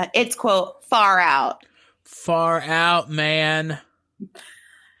idea, it's, quote, far out. Far out, man.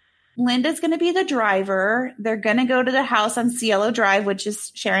 Linda's going to be the driver. They're going to go to the house on Cielo Drive, which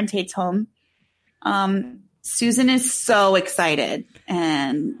is Sharon Tate's home. Susan is so excited,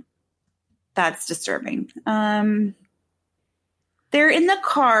 and that's disturbing. They're in the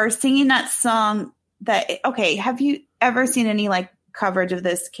car singing that song okay, have you ever seen any, like, coverage of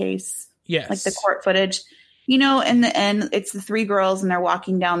this case? Yes. Like the court footage? You know, in the end, it's the three girls and they're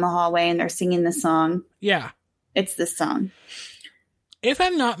walking down the hallway and they're singing the song. Yeah. It's this song. If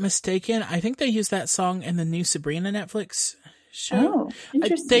I'm not mistaken, I think they use that song in the new Sabrina Netflix show. Oh,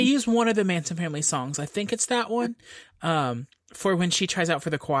 interesting. They use one of the Manson family songs. I think it's that one for when she tries out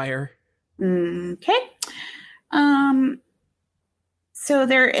for the choir. Okay. So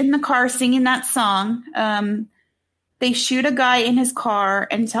they're in the car singing that song. They shoot a guy in his car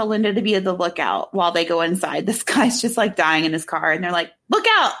and tell Linda to be at the lookout while they go inside. This guy's just like dying in his car, and they're like, "Look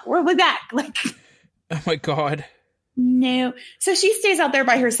out, we'll be back." Like, oh my God. No. So she stays out there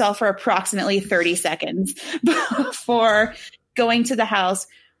by herself for approximately 30 seconds before going to the house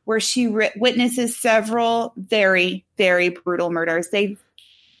where she witnesses several very, very brutal murders. They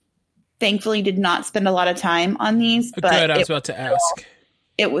thankfully did not spend a lot of time on these. But good, I was about to ask.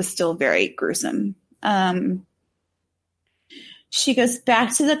 It was still very gruesome. She goes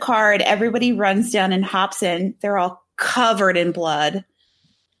back to the car and everybody runs down and hops in. They're all covered in blood.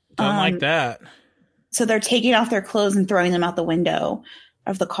 Don't like that. So they're taking off their clothes and throwing them out the window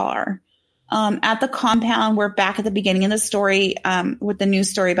of the car. At the compound, we're back at the beginning of the story with the news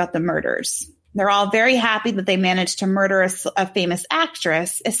story about the murders. They're all very happy that they managed to murder a famous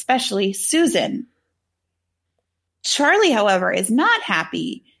actress, especially Susan. Charlie, however, is not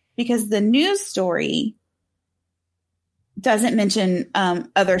happy because the news story doesn't mention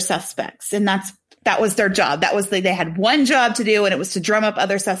other suspects, and that was their job. That was they had one job to do, and it was to drum up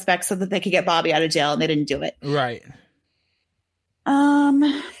other suspects so that they could get Bobby out of jail, and they didn't do it. Right.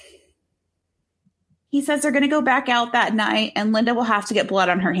 He says they're going to go back out that night, and Linda will have to get blood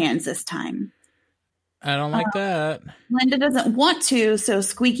on her hands this time. I don't like that. Linda doesn't want to, so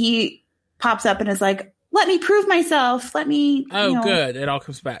Squeaky pops up and is like, let me prove myself. Let me. Oh, good. It all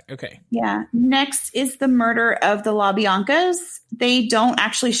comes back. Okay. Yeah. Next is the murder of the LaBiancas. They don't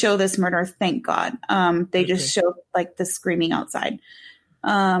actually show this murder, thank God. They just show like the screaming outside.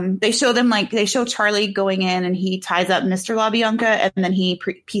 They show Charlie going in and he ties up Mr. LaBianca and then he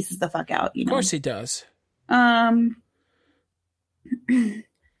pieces the fuck out. You know? Of course he does.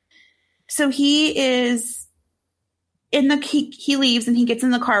 So he is he leaves and he gets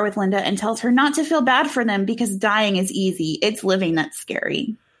in the car with Linda and tells her not to feel bad for them because dying is easy. It's living that's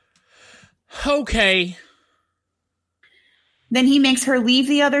scary. Okay. Then he makes her leave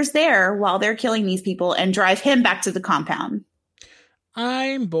the others there while they're killing these people and drive him back to the compound.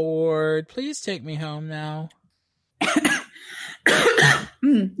 I'm bored. Please take me home now.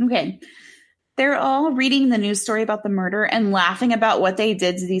 Okay. They're all reading the news story about the murder and laughing about what they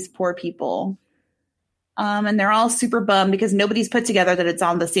did to these poor people. And they're all super bummed because nobody's put together that it's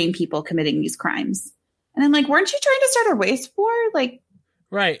all the same people committing these crimes. And I'm like, weren't you trying to start a race war? Like,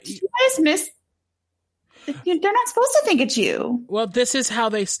 right. Did you guys miss? They're not supposed to think it's you. Well, this is how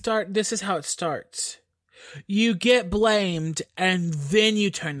they start. This is how it starts. You get blamed and then you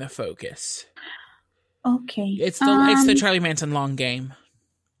turn the focus. Okay. It's the Charlie Manson long game.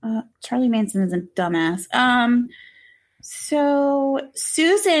 Charlie Manson is a dumbass. So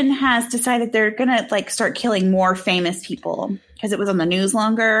Susan has decided they're going to start killing more famous people because it was on the news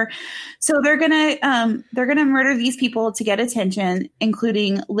longer. So they're going to murder these people to get attention,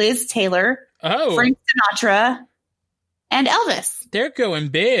 including Liz Taylor, Frank Sinatra, and Elvis. They're going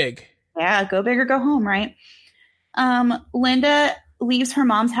big. Yeah, go big or go home, right? Linda leaves her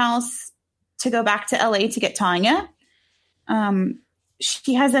mom's house to go back to LA to get Tanya.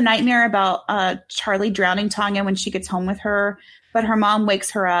 She has a nightmare about Charlie drowning Tanya when she gets home with her, but her mom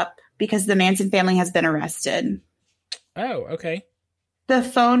wakes her up because the Manson family has been arrested. Oh, okay. The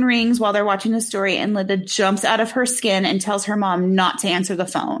phone rings while they're watching the story, and Linda jumps out of her skin and tells her mom not to answer the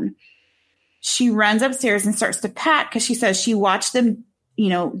phone. She runs upstairs and starts to pack because she says she watched them,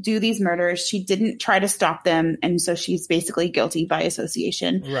 do these murders. She didn't try to stop them, and so she's basically guilty by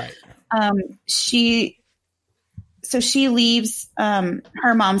association. Right. So she leaves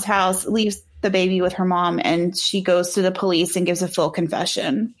her mom's house, leaves the baby with her mom, and she goes to the police and gives a full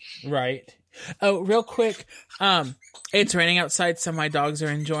confession. Right. Oh, real quick. It's raining outside, so my dogs are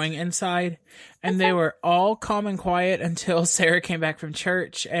enjoying inside. And they were all calm and quiet until Sarah came back from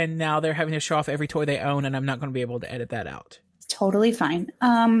church, and now they're having to show off every toy they own, and I'm not going to be able to edit that out. Totally fine.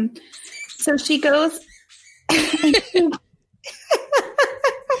 So she goes...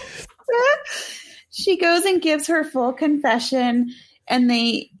 She goes and gives her full confession, and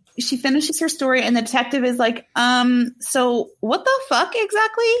she finishes her story, and the detective is like, so what the fuck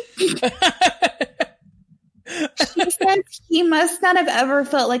exactly? She says he must not have ever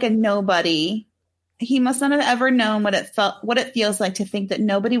felt like a nobody. He must not have ever known what it feels like to think that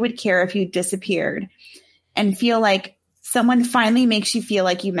nobody would care if you disappeared and feel like someone finally makes you feel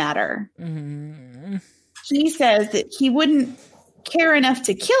like you matter. Mm-hmm. He says that he wouldn't care enough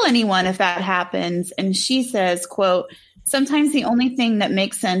to kill anyone if that happens. And she says, quote, sometimes the only thing that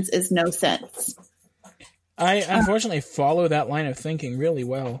makes sense is no sense. I unfortunately follow that line of thinking really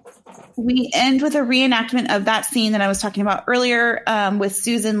well. We end with a reenactment of that scene that I was talking about earlier, with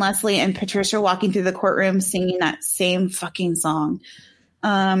Susan, Leslie, and Patricia walking through the courtroom singing that same fucking song.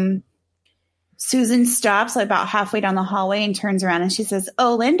 Susan stops about halfway down the hallway and turns around and she says,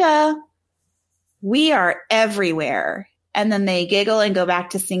 oh, Linda, we are everywhere. And then they giggle and go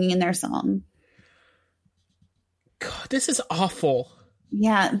back to singing their song. God, this is awful.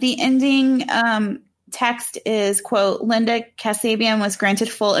 Yeah. The ending text is, quote, Linda Kasabian was granted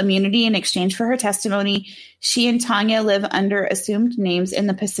full immunity in exchange for her testimony. She and Tanya live under assumed names in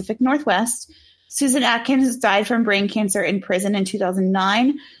the Pacific Northwest. Susan Atkins died from brain cancer in prison in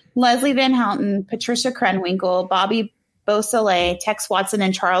 2009. Leslie Van Houten, Patricia Krenwinkel, Bobby Beausoleil, Tex Watson,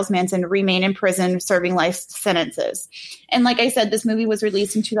 and Charles Manson remain in prison serving life sentences. And like I said, this movie was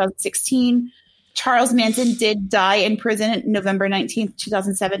released in 2016. Charles Manson did die in prison November 19th,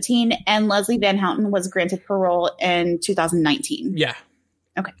 2017, and Leslie Van Houten was granted parole in 2019. Yeah.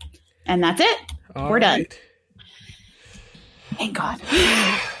 Okay. And that's it. We're done. Thank God.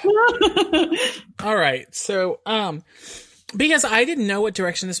 All right. So, because I didn't know what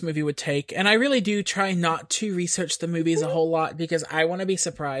direction this movie would take, and I really do try not to research the movies a whole lot because I want to be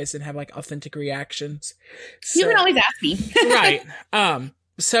surprised and have authentic reactions. So, you can always ask me. Right.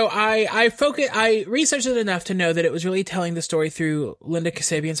 So I researched it enough to know that it was really telling the story through Linda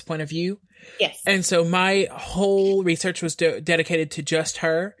Kasabian's point of view. Yes. And so my whole research was dedicated to just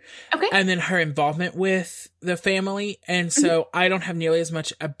her. Okay. And then her involvement with the family. And so I don't have nearly as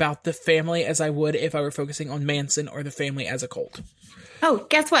much about the family as I would if I were focusing on Manson or the family as a cult. Oh,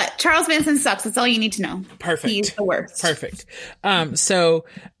 guess what? Charles Manson sucks. That's all you need to know. Perfect. He's the worst. Perfect. So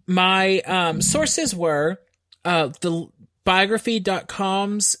my sources were the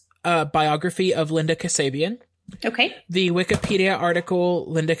Biography.com's biography of Linda Kasabian. Okay. The Wikipedia article,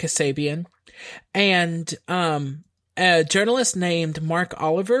 Linda Kasabian. And a journalist named Mark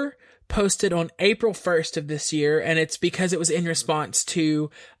Oliver posted on April 1st of this year, and it's because it was in response to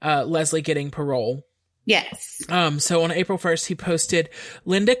Leslie getting parole. Yes. So on April 1st, he posted,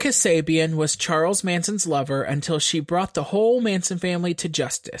 Linda Kasabian was Charles Manson's lover until she brought the whole Manson family to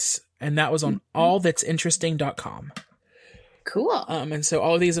justice. And that was on allthat'sinteresting.com. Cool. And so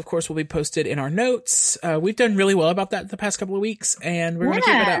all of these, of course, will be posted in our notes. We've done really well about that the past couple of weeks, and we're going to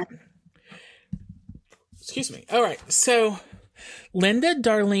keep it up. Excuse me. All right. So Linda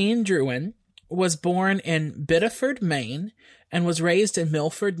Darlene Druin was born in Biddeford, Maine, and was raised in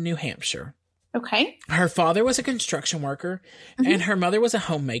Milford, New Hampshire. Okay. Her father was a construction worker, and her mother was a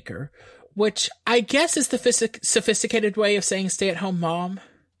homemaker, which I guess is the sophisticated way of saying stay-at-home mom.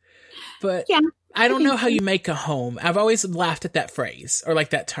 But yeah, I don't know how you make a home. I've always laughed at that phrase or like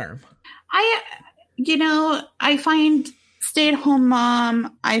that term. I find stay-at-home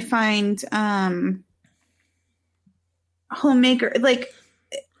mom, I find homemaker, like,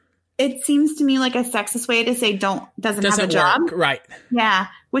 it seems to me like a sexist way to say doesn't have a job. Work. Right. Yeah.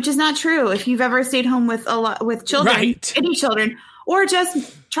 Which is not true. If you've ever stayed home with children, right. Any children, or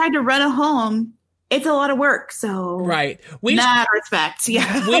just tried to run a home, it's a lot of work. So right. That respect.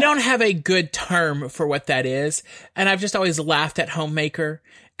 Yeah. We don't have a good term for what that is. And I've just always laughed at homemaker.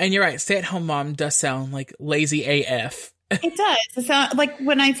 And you're right. Stay-at-home mom does sound like lazy AF. It does. It sounds like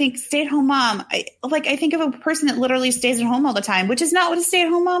when I think stay-at-home mom, I think of a person that literally stays at home all the time, which is not what a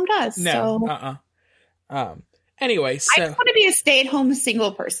stay-at-home mom does. No. So. Anyway, so I just want to be a stay-at-home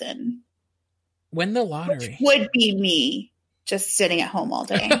single person. Win the lottery. Which would be me, just sitting at home all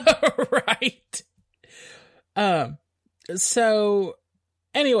day. Right. So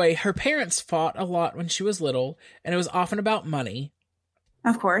anyway, her parents fought a lot when she was little, and it was often about money.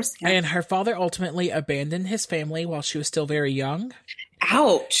 Of course. Yeah. And her father ultimately abandoned his family while she was still very young.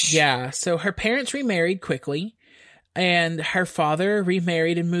 Ouch. Yeah. So her parents remarried quickly, and her father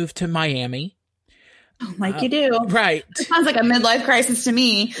remarried and moved to Miami. Like you do. Right. It sounds like a midlife crisis to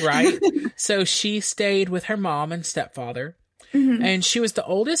me. Right. So she stayed with her mom and stepfather. Mm-hmm. And she was the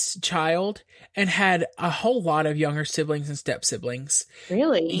oldest child and had a whole lot of younger siblings and step siblings.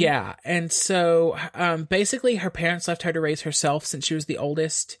 Really? Yeah. And so basically her parents left her to raise herself since she was the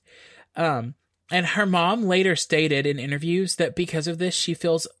oldest. And her mom later stated in interviews that because of this, she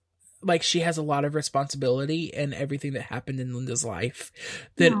feels like she has a lot of responsibility in everything that happened in Linda's life.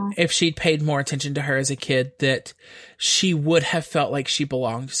 That if she'd paid more attention to her as a kid, that she would have felt like she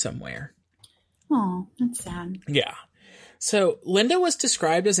belonged somewhere. Oh, that's sad. Yeah. So Linda was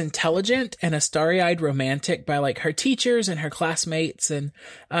described as intelligent and a starry-eyed romantic by like her teachers and her classmates. And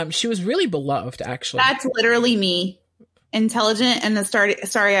she was really beloved, actually. That's literally me. Intelligent and the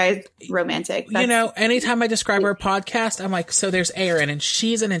starry-eyed romantic. Anytime I describe our podcast, I'm like, so there's Erin and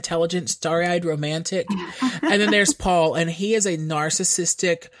she's an intelligent, starry-eyed romantic. And then there's Paul and he is a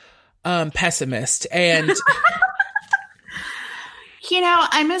narcissistic pessimist. And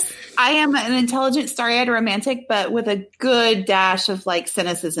I am an intelligent, starry-eyed romantic, but with a good dash of like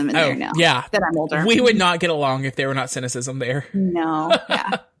cynicism in there now. Yeah. That I'm older. We would not get along if there were not cynicism there. No.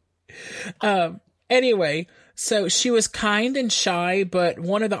 Yeah. Anyway, so she was kind and shy, but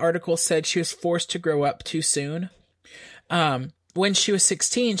one of the articles said she was forced to grow up too soon. When she was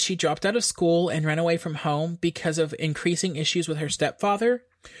 16, she dropped out of school and ran away from home because of increasing issues with her stepfather,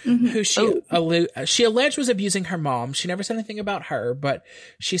 who she alleged was abusing her mom. She never said anything about her, but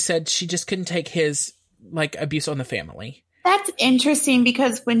she said she just couldn't take his like abuse on the family. That's interesting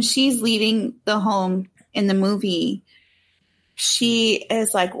because when she's leaving the home in the movie, she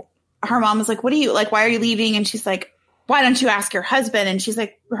is like, her mom is like, why are you leaving? And she's like, why don't you ask your husband? And she's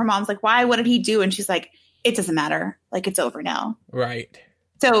like, her mom's like, why? What did he do? And she's like, it doesn't matter. Like, it's over now. Right.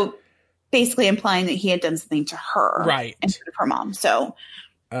 So basically implying that he had done something to her. Right. Instead of her mom. So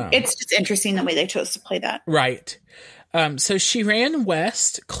it's just interesting the way they chose to play that. Right. So she ran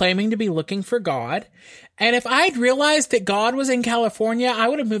west claiming to be looking for God. And if I'd realized that God was in California, I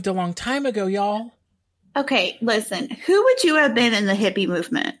would have moved a long time ago, y'all. Okay, listen. Who would you have been in the hippie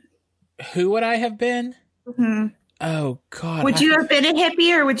movement? Who would I have been? Mm-hmm. Oh, God. Would you have been a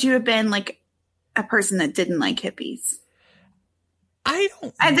hippie or would you have been like a person that didn't like hippies? I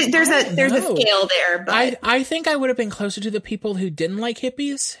think there's a scale there, but I think I would have been closer to the people who didn't like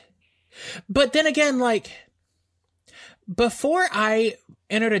hippies. But then again, like before I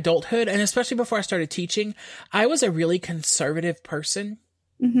entered adulthood, and especially before I started teaching, I was a really conservative person.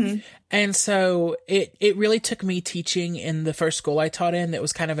 Mm-hmm. And so it really took me teaching in the first school I taught in that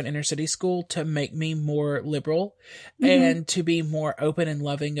was kind of an inner city school to make me more liberal and to be more open and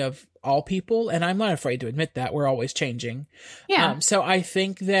loving of all people. And I'm not afraid to admit that. We're always changing. Yeah. So I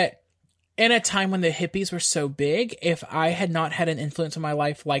think that in a time when the hippies were so big, if I had not had an influence in my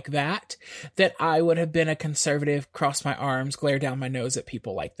life like that I would have been a conservative, cross my arms, glare down my nose at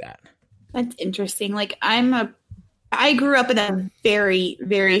people like that. That's interesting. Like I grew up in a very,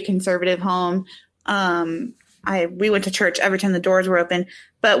 very conservative home. We went to church every time the doors were open.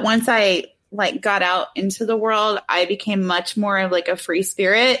 But once I got out into the world, I became much more of a free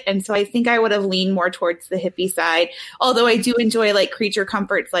spirit. And so I think I would have leaned more towards the hippie side. Although I do enjoy creature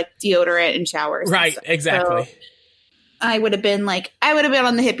comforts like deodorant and showers. Right. And exactly. So I would have been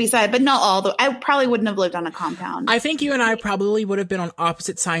on the hippie side, but not all. I probably wouldn't have lived on a compound. I think you and I probably would have been on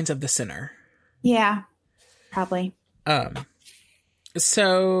opposite sides of the center. Yeah, probably.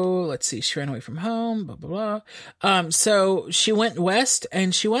 So let's see. She ran away from home, blah, blah, blah. So she went west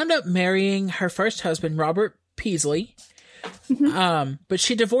and she wound up marrying her first husband, Robert Peasley. But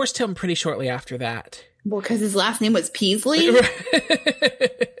she divorced him pretty shortly after that. Well, because his last name was Peasley.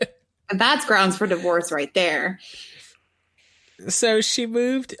 That's grounds for divorce right there. So she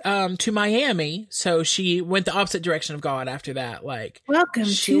moved to Miami. So she went the opposite direction of God after that. Welcome.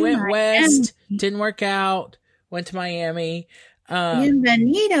 She went west, didn't work out, went to Miami.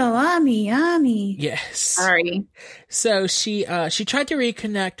 Bienvenido a Miami. Yes. Sorry. So she tried to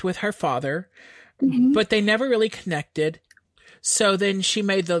reconnect with her father, but they never really connected. So then she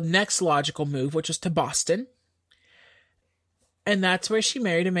made the next logical move, which was to Boston. And that's where she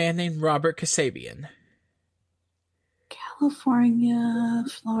married a man named Robert Kasabian. California,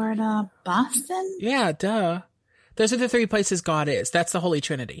 Florida, Boston? Yeah, duh. Those are the three places God is. That's the Holy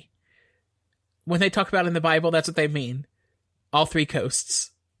Trinity. When they talk about it in the Bible, that's what they mean. All three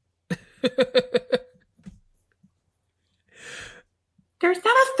coasts. There's not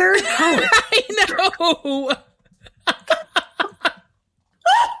a third coast. I know.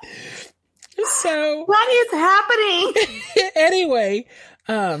 So what is happening? Anyway,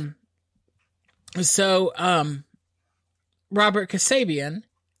 Robert Kasabian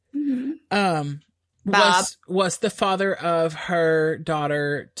was the father of her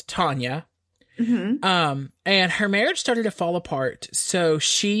daughter Tanya. And her marriage started to fall apart. So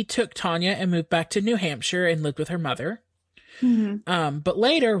she took Tanya and moved back to New Hampshire and lived with her mother. But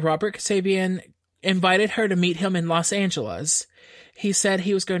later, Robert Kasabian invited her to meet him in Los Angeles. He said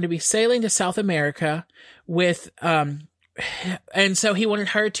he was going to be sailing to South America with, and so he wanted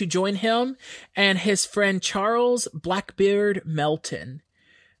her to join him and his friend Charles Blackbeard Melton.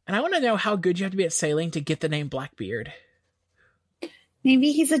 And I want to know how good you have to be at sailing to get the name Blackbeard.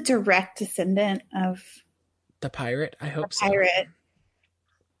 Maybe he's a direct descendant of the pirate. I hope so. Pirate.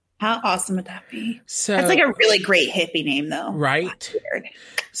 How awesome would that be? So that's a really great hippie name, though. Right. Blackbeard.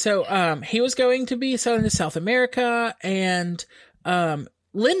 So he was going to be sailing to South America, and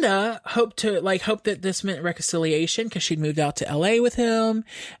Linda hoped that this meant reconciliation because she'd moved out to LA with him,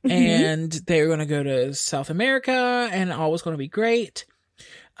 and they were going to go to South America, and all was going to be great.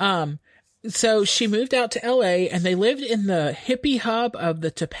 So she moved out to LA and they lived in the hippie hub of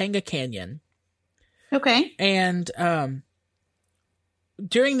the Topanga Canyon. Okay. And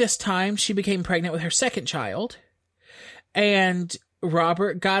during this time, she became pregnant with her second child. And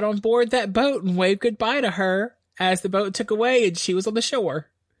Robert got on board that boat and waved goodbye to her as the boat took away and she was on the shore.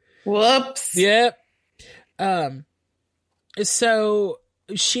 Whoops. Yep. So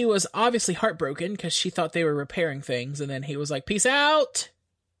she was obviously heartbroken because she thought they were repairing things. And then he was like, peace out.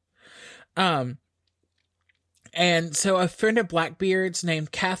 And so a friend of Blackbeard's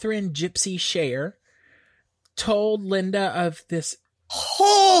named Catherine Gypsy Share told Linda of this.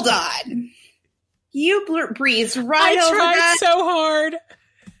 Hold on. You breezed right over that. I tried so hard.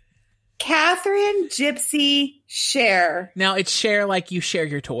 Catherine Gypsy Share. Now it's share like you share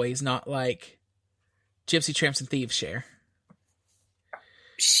your toys, not like Gypsy Tramps and Thieves share.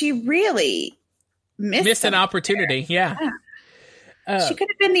 She really missed an opportunity. Yeah. She could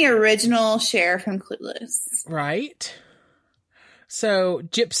have been the original Cher from Clueless. Right. So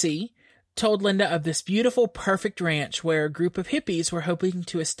Gypsy told Linda of this beautiful, perfect ranch where a group of hippies were hoping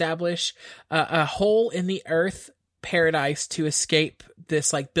to establish a hole in the earth paradise to escape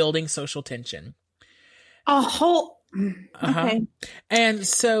this building social tension. A hole. Okay. And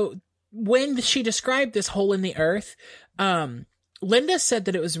so when she described this hole in the earth, Linda said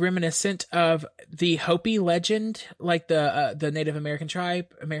that it was reminiscent of the Hopi legend, like the Native American tribe,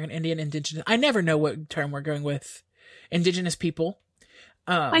 American Indian, indigenous. I never know what term we're going with. Indigenous people.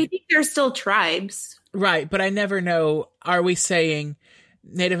 I think they're still tribes. Right, but I never know. Are we saying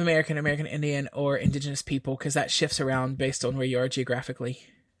Native American, American Indian, or indigenous people, because that shifts around based on where you are geographically.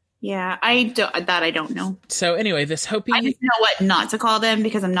 Yeah, I don't know. So anyway, this Hopi... I just know what not to call them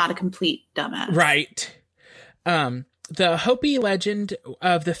because I'm not a complete dumbass. Right. The Hopi legend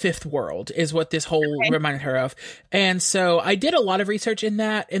of the fifth world is what this whole reminded her of. And so I did a lot of research in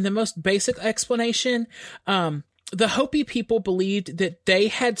that. In the most basic explanation, the Hopi people believed that they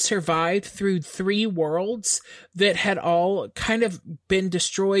had survived through 3 worlds that had all kind of been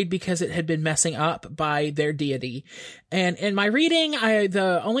destroyed because it had been messing up by their deity. And in my reading,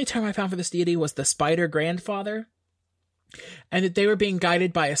 the only term I found for this deity was the spider grandfather, and that they were being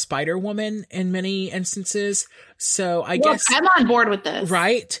guided by a spider woman in many instances. So I guess I'm on board with this.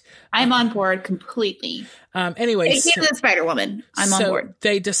 Right? I'm on board completely. Anyway, the Spider Woman. I'm on board.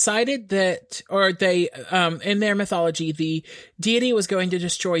 They decided that, or they, in their mythology, the deity was going to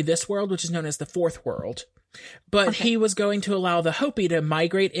destroy this world, which is known as the fourth world. But he was going to allow the Hopi to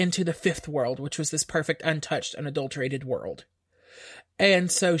migrate into the fifth world, which was this perfect, untouched, unadulterated world.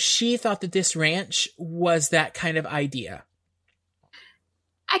 And so she thought that this ranch was that kind of idea.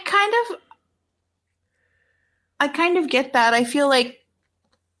 I kind of get that. I feel like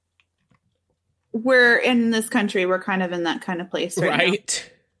we're in this country. We're kind of in that kind of place right now.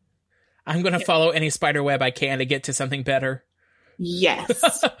 I'm going to follow any spider web I can to get to something better.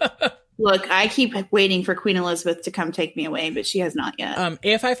 Yes. Look, I keep waiting for Queen Elizabeth to come take me away, but she has not yet.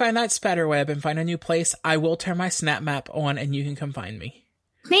 If I find that spider web and find a new place, I will turn my Snap Map on and you can come find me.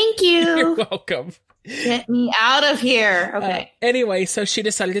 Thank you. You're welcome. Get me out of here. Okay. Anyway, so she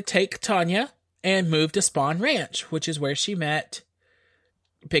decided to take Tanya and move to Spawn Ranch, which is where she met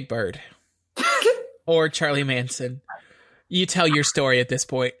Big Bird or Charlie Manson. You tell your story at this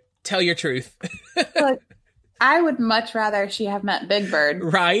point. Tell your truth. Look, I would much rather she have met Big Bird.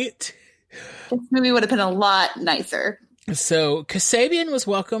 Right? This movie would have been a lot nicer. So Kasabian was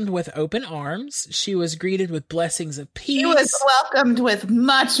welcomed with open arms. She was greeted with blessings of peace. She was welcomed with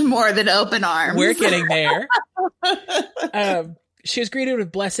much more than open arms. We're getting there. She was greeted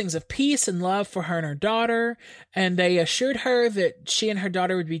with blessings of peace and love for her and her daughter, and they assured her that she and her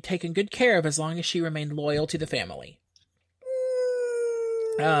daughter would be taken good care of as long as she remained loyal to the family.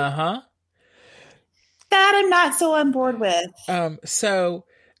 That I'm not so on board with. So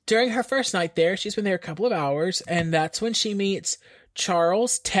during her first night there, she's been there a couple of hours, and that's when she meets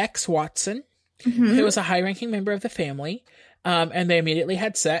Charles Tex Watson, who was a high-ranking member of the family, and they immediately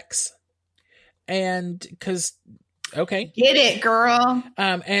had sex. And because... Okay. Get it, girl.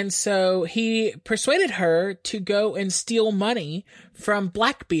 And so he persuaded her to go and steal money from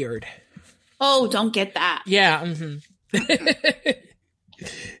Blackbeard. Oh, don't get that. Yeah.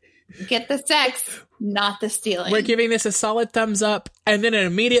 Get the sex, not the stealing. We're giving this a solid thumbs up and then an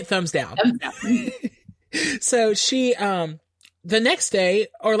immediate thumbs down. So she, the next day,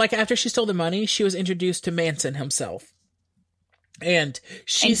 or like after she stole the money, she was introduced to Manson himself. And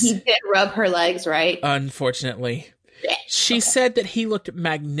he did rub her legs, right? Unfortunately. She said that he looked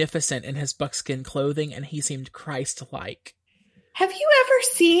magnificent in his buckskin clothing and he seemed Christ-like. Have you ever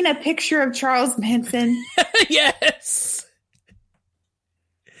seen a picture of Charles Manson? Yes.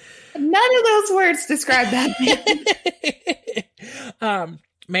 None of those words describe that man.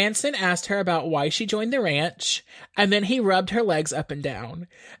 Manson asked her about why she joined the ranch, and then he rubbed her legs up and down.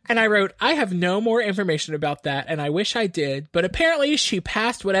 And I wrote, I have no more information about that, and I wish I did, but apparently she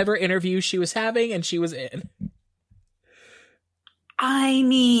passed whatever interview she was having, and she was in. I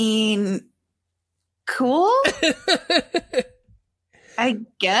mean, cool. I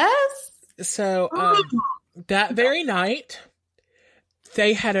guess. So that very night,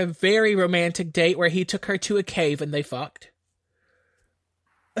 they had a very romantic date where he took her to a cave and they fucked.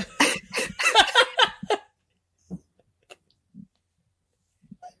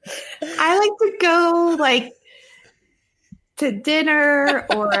 I like to go to dinner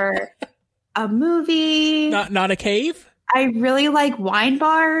or a movie. Not a cave? I really like wine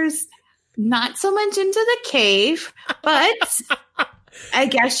bars. Not so much into the cave, but I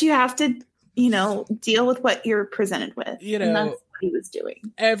guess you have to, deal with what you're presented with. And that's what he was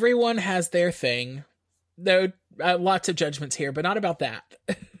doing. Everyone has their thing. There are lots of judgments here, but not about that.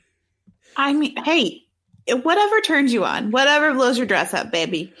 I mean, hey, whatever turns you on, whatever blows your dress up,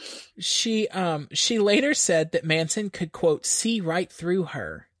 baby. She later said that Manson could, quote, see right through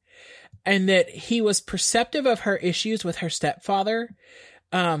her, and that he was perceptive of her issues with her stepfather.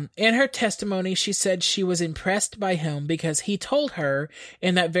 In her testimony, she said she was impressed by him because he told her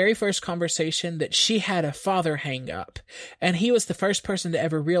in that very first conversation that she had a father hang up, and he was the first person to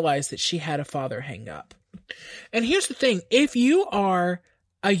ever realize that she had a father hang up. And here's the thing. If you are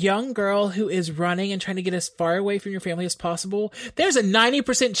a young girl who is running and trying to get as far away from your family as possible, there's a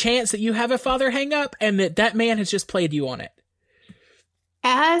 90% chance that you have a father hang up and that man has just played you on it.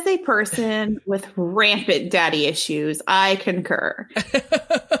 As a person with rampant daddy issues, I concur.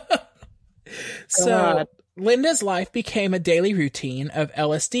 So Linda's life became a daily routine of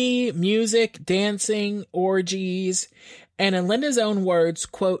LSD, music, dancing, orgies, and in Linda's own words,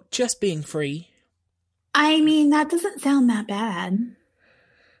 quote, just being free. I mean, that doesn't sound that bad.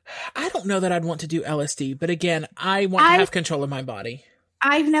 I don't know that I'd want to do LSD, but again, I want to have control of my body.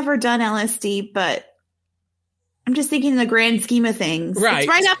 I've never done LSD, but I'm just thinking in the grand scheme of things. Right.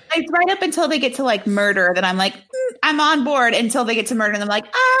 It's right up until they get to like murder that I'm like, I'm on board until they get to murder and I'm like,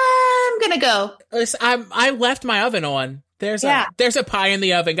 I'm going to go. Listen, I left my oven on. There's a pie in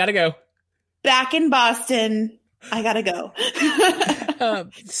the oven. Gotta go. Back in Boston. I gotta go.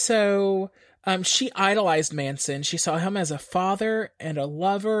 She idolized Manson. She saw him as a father and a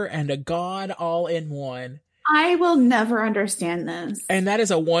lover and a god all in one. I will never understand this. And that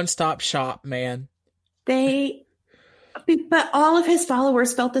is a one-stop shop, man. But all of his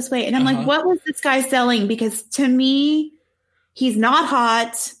followers felt this way. And I'm like, what was this guy selling? Because to me, he's not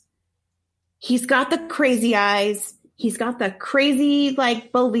hot. He's got the crazy eyes. He's got the crazy,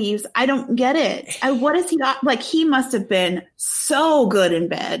 like, beliefs. I don't get it. What is he got? Like, he must have been so good in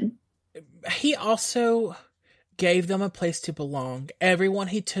bed. He also gave them a place to belong. Everyone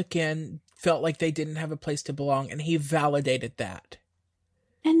he took in felt like they didn't have a place to belong, and he validated that.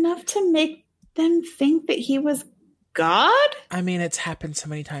 Enough to make them think that he was God? I mean, it's happened so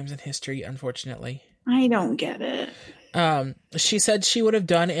many times in history, unfortunately. I don't get it. She said she would have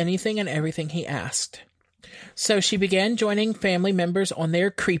done anything and everything he asked. So she began joining family members on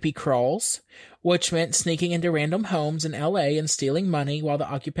their creepy crawls, which meant sneaking into random homes in LA and stealing money while the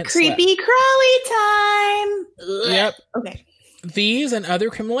occupants Creepy crawly time! Yep. Okay. These and other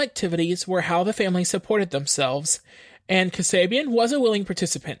criminal activities were how the family supported themselves, and Kasabian was a willing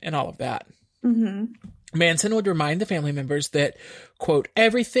participant in all of that. Mm-hmm. Manson would remind the family members that, quote,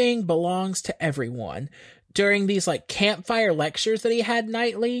 everything belongs to everyone during these like campfire lectures that he had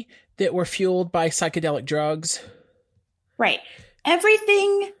nightly that were fueled by psychedelic drugs. Right.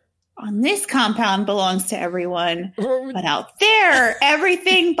 Everything on this compound belongs to everyone, but out there,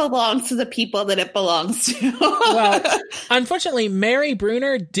 everything belongs to the people that it belongs to. Well, unfortunately, Mary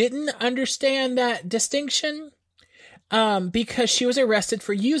Bruner didn't understand that distinction because she was arrested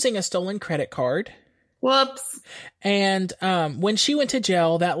for using a stolen credit card. Whoops. And when she went to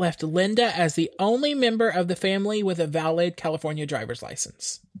jail, that left Linda as the only member of the family with a valid California driver's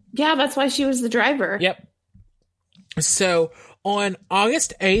license. Yeah, that's why she was the driver. Yep. So on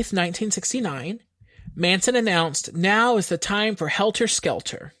August 8th, 1969, Manson announced, now is the time for Helter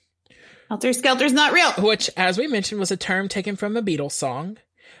Skelter. Helter Skelter's not real. Which, as we mentioned, was a term taken from a Beatles song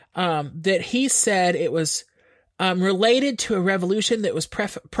that he said it was related to a revolution that was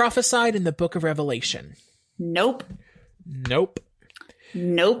prophesied in the Book of Revelation. Nope.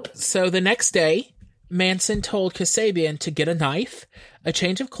 So the next day, Manson told Kasabian to get a knife, a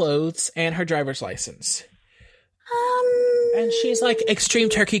change of clothes, and her driver's license. And she's like, extreme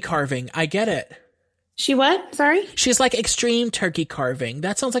turkey carving. I get it. She what? Sorry? She's like, extreme turkey carving.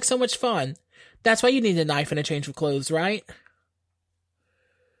 That sounds like so much fun. That's why you need a knife and a change of clothes, right?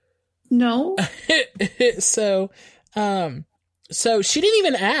 No. So she didn't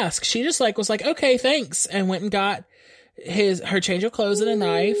even ask. She just like was like, okay, thanks, and went and got her change of clothes and a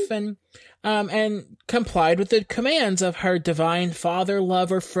knife, and complied with the commands of her divine father,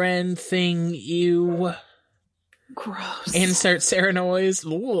 lover, friend, thing. You gross. Insert Sarah noise.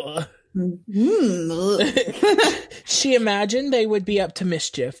 She imagined they would be up to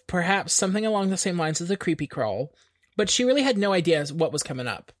mischief, perhaps something along the same lines as a creepy crawl, but she really had no idea what was coming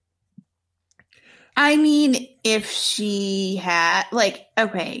up. I mean, if she had, like,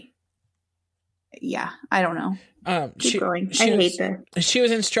 okay. Yeah, I don't know. Keep going. I hate this. She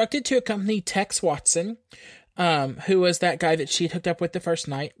was instructed to accompany Tex Watson, who was that guy that she hooked up with the first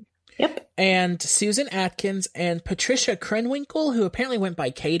night. Yep. And Susan Atkins and Patricia Krenwinkel, who apparently went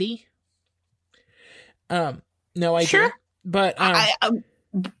by Katie. No idea. Sure. But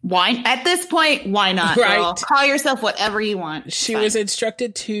why at this point? Why not? Right. Girl? Call yourself whatever you want. She was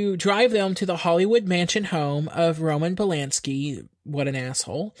instructed to drive them to the Hollywood mansion home of Roman Polanski. What an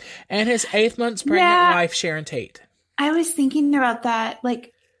asshole! And his 8 months pregnant wife, Sharon Tate. I was thinking about that.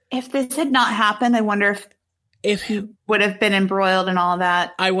 Like, if this had not happened, I wonder if he would have been embroiled and all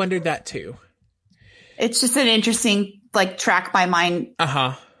that. I wondered that too. It's just an interesting, like, track my mind.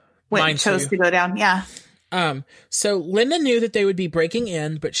 Mine chose too. to go down. Yeah. So Linda knew that they would be breaking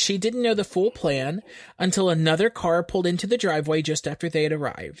in, but she didn't know the full plan until another car pulled into the driveway just after they had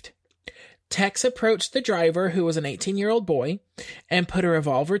arrived. Tex approached the driver, who was an 18-year-old boy, and put a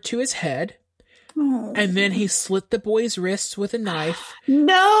revolver to his head. Oh. And then he slit the boy's wrists with a knife.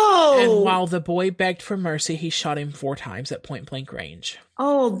 No! And while the boy begged for mercy, he shot him 4 times at point-blank range.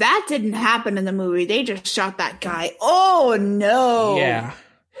 Oh, that didn't happen in the movie. They just shot that guy. Oh, no. Yeah.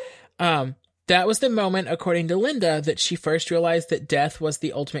 That was the moment, according to Linda, that she first realized that death was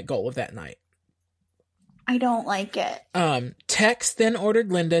the ultimate goal of that night. I don't like it. Tex then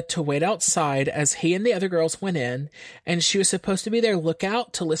ordered Linda to wait outside as he and the other girls went in, and she was supposed to be their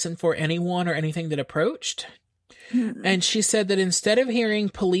lookout to listen for anyone or anything that approached. And she said that instead of hearing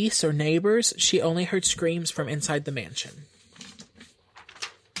police or neighbors, she only heard screams from inside the mansion.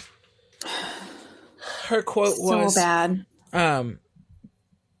 Her quote was... So bad.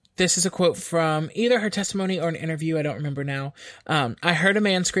 This is a quote from either her testimony or an interview. I don't remember now. I heard a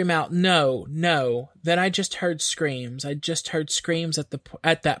man scream out, "No, no." Then I just heard screams. I just heard screams at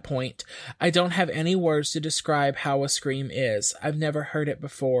that point. I don't have any words to describe how a scream is. I've never heard it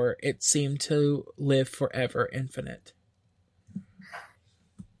before. It seemed to live forever, infinite.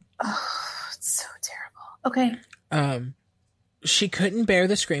 Oh, it's so terrible. Okay. She couldn't bear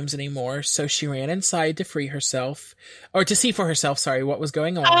the screams anymore, so she ran inside to free herself, or to see for herself, what was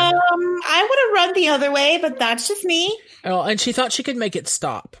going on. I would have run the other way, but that's just me. Oh, and she thought she could make it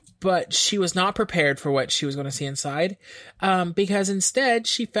stop, but she was not prepared for what she was going to see inside, because instead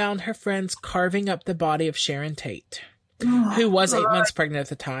she found her friends carving up the body of Sharon Tate, who was 8 months pregnant at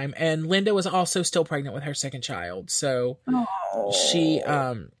the time, and Linda was also still pregnant with her second child, so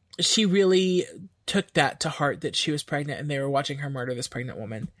she really took that to heart that she was pregnant and they were watching her murder this pregnant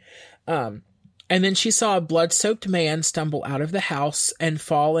woman. And then she saw a blood-soaked man stumble out of the house and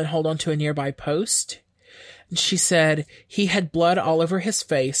fall and hold onto a nearby post. And she said he had blood all over his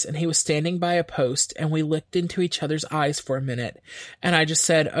face and he was standing by a post and we looked into each other's eyes for a minute. And I just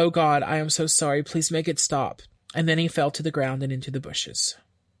said, "Oh God, I am so sorry. Please make it stop." And then he fell to the ground and into the bushes.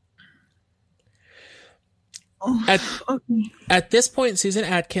 At this point, Susan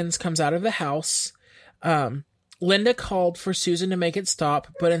Atkins comes out of the house. Linda called for Susan to make it stop,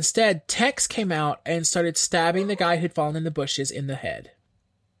 but instead Tex came out and started stabbing the guy who'd fallen in the bushes in the head.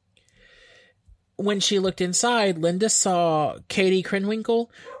 When she looked inside, Linda saw Katie Krenwinkel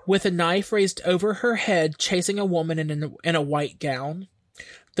with a knife raised over her head chasing a woman in a white gown.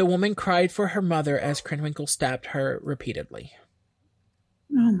 The woman cried for her mother as Krenwinkel stabbed her repeatedly.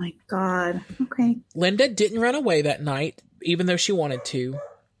 Oh my God. Okay. Linda didn't run away that night, even though she wanted to.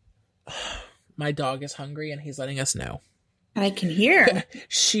 My dog is hungry and he's letting us know. I can hear.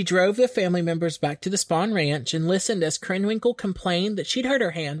 She drove the family members back to the Spahn Ranch and listened as Krenwinkel complained that she'd hurt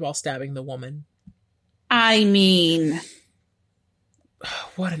her hand while stabbing the woman. I mean...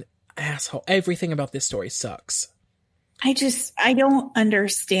 What an asshole. Everything about this story sucks. I don't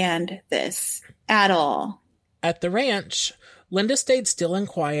understand this at all. At the ranch, Linda stayed still and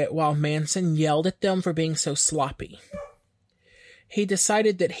quiet while Manson yelled at them for being so sloppy. He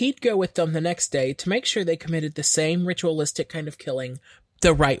decided that he'd go with them the next day to make sure they committed the same ritualistic kind of killing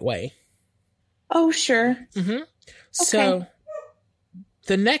the right way. Oh, sure. Mm-hmm. Okay. So,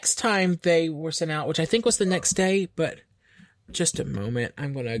 the next time they were sent out, which I think was the next day, but just a moment,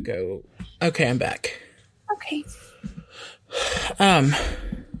 I'm gonna go... Okay, I'm back. Okay.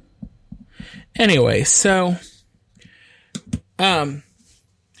 Anyway, so... the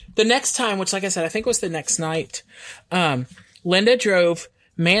next time, which like I said, I think was the next night, Linda drove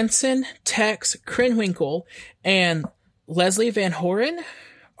Manson, Tex, Krenwinkel, and Leslie Van Horen?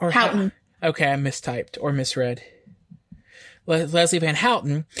 Or Houten. Okay, I mistyped or misread. Leslie Van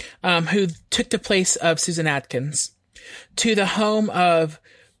Houten, who took the place of Susan Atkins, to the home of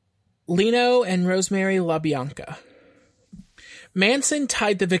Lino and Rosemary LaBianca. Manson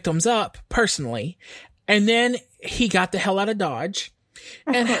tied the victims up personally, and then he got the hell out of Dodge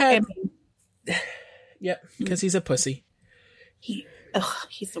and had... Yep, because he's a pussy.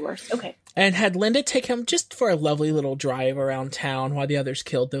 He's the worst. Okay. And had Linda take him just for a lovely little drive around town while the others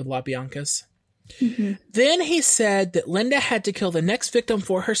killed the LaBiancas. Mm-hmm. Then he said that Linda had to kill the next victim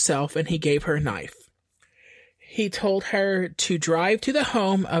for herself, and he gave her a knife. He told her to drive to the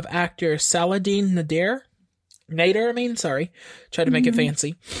home of actor Saladin Nader, tried to make it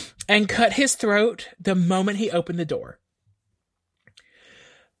fancy, and cut his throat the moment he opened the door.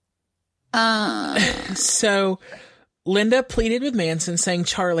 So Linda pleaded with Manson, saying,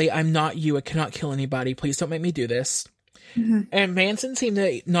 "Charlie, I'm not you. I cannot kill anybody. Please don't make me do this." Mm-hmm. And Manson seemed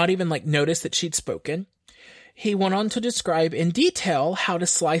to not even notice that she'd spoken. He went on to describe in detail how to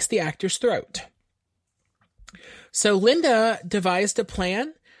slice the actor's throat. So Linda devised a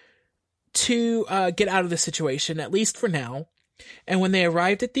plan to get out of the situation, at least for now. And when they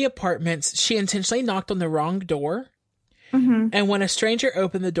arrived at the apartments, she intentionally knocked on the wrong door. Mm-hmm. And when a stranger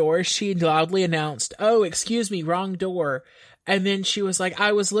opened the door, she loudly announced, "Oh, excuse me, wrong door." And then she was like,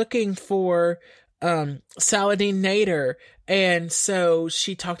 "I was looking for Saladin Nader." And so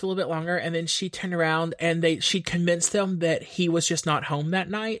she talked a little bit longer, and then she turned around and she convinced them that he was just not home that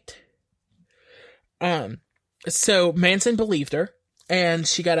night. So Manson believed her, and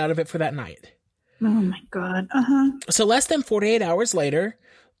she got out of it for that night. Oh my God. Uh-huh. So less than 48 hours later,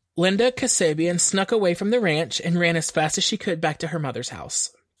 Linda Kasabian snuck away from the ranch and ran as fast as she could back to her mother's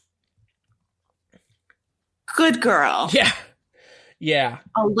house. Good girl. Yeah. Yeah.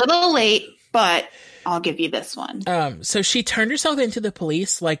 A little late, but I'll give you this one. So she turned herself into the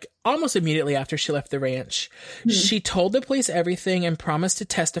police, like almost immediately after she left the ranch. She told the police everything and promised to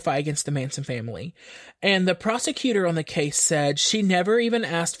testify against the Manson family. And the prosecutor on the case said she never even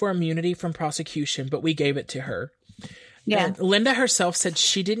asked for immunity from prosecution, but we gave it to her. Yeah. And Linda herself said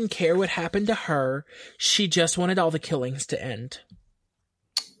she didn't care what happened to her. She just wanted all the killings to end.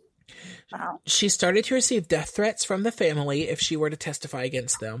 Wow. She started to receive death threats from the family if she were to testify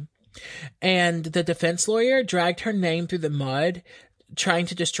against them. And the defense lawyer dragged her name through the mud, trying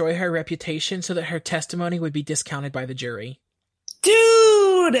to destroy her reputation so that her testimony would be discounted by the jury.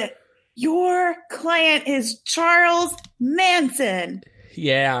 Dude, your client is Charles Manson.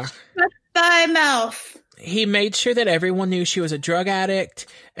 Yeah. Shut thy mouth. He made sure that everyone knew she was a drug addict,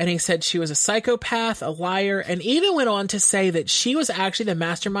 and he said she was a psychopath, a liar, and even went on to say that she was actually the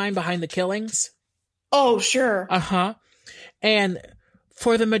mastermind behind the killings. Oh, sure. Uh-huh. And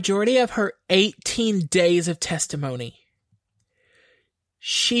for the majority of her 18 days of testimony,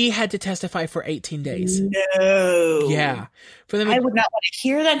 she had to testify for 18 days. No. Yeah. I would not want to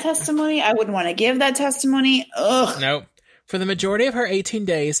hear that testimony. I wouldn't want to give that testimony. Ugh. Nope. For the majority of her 18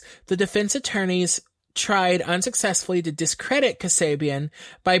 days, the defense attorneys tried unsuccessfully to discredit Kasabian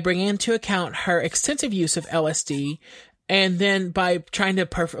by bringing into account her extensive use of LSD, and then by trying to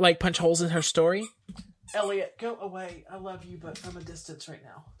punch holes in her story. Elliot, go away. I love you, but from a distance right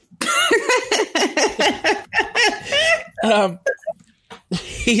now.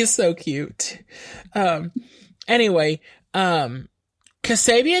 He's so cute. Anyway,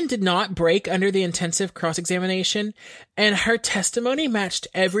 Kasabian did not break under the intensive cross-examination, and her testimony matched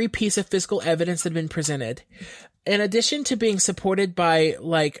every piece of physical evidence that had been presented, in addition to being supported by,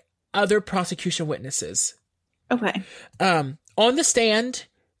 other prosecution witnesses. Okay. On the stand,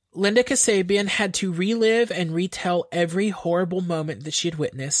 Linda Kasabian had to relive and retell every horrible moment that she had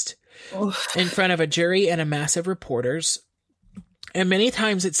witnessed in front of a jury and a mass of reporters. And many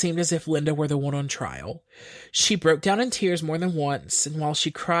times it seemed as if Linda were the one on trial. She broke down in tears more than once, and while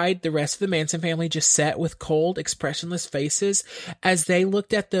she cried, the rest of the Manson family just sat with cold, expressionless faces as they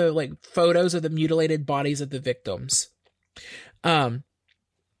looked at the photos of the mutilated bodies of the victims.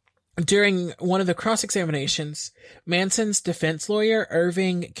 During one of the cross-examinations, Manson's defense lawyer,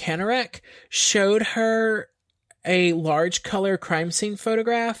 Irving Kanarek, showed her a large color crime scene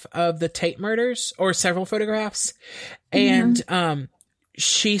photograph of the Tate murders, or several photographs, and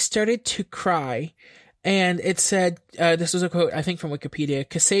she started to cry. And it said, this was a quote, I think from Wikipedia,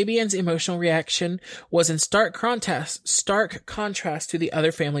 Kasabian's emotional reaction was in stark contrast to the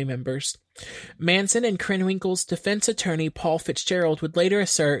other family members. Manson and Krenwinkel's defense attorney, Paul Fitzgerald, would later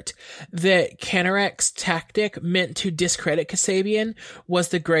assert that Kanarek's tactic meant to discredit Kasabian was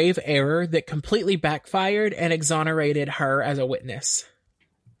the grave error that completely backfired and exonerated her as a witness.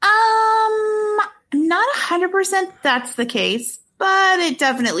 Not 100% that's the case, but it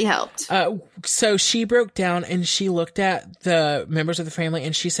definitely helped. So she broke down and she looked at the members of the family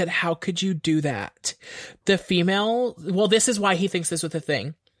and she said, "How could you do that?" The female, well, this is why he thinks this was a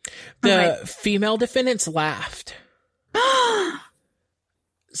thing. The female defendants laughed.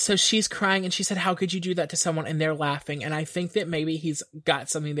 So she's crying and she said, "How could you do that to someone?" And they're laughing. And I think that maybe he's got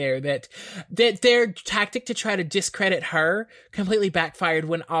something there that their tactic to try to discredit her completely backfired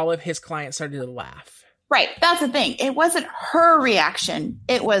when all of his clients started to laugh. Right. That's the thing. It wasn't her reaction.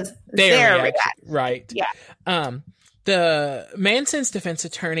 It was their reaction. Right. Yeah. The Manson's defense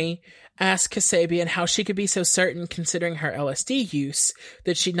attorney asked Kasabian how she could be so certain, considering her LSD use,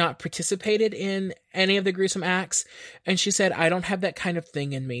 that she'd not participated in any of the gruesome acts. And she said, "I don't have that kind of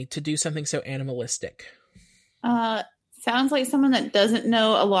thing in me to do something so animalistic." Sounds like someone that doesn't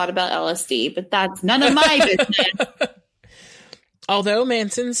know a lot about LSD, but that's none of my business. Although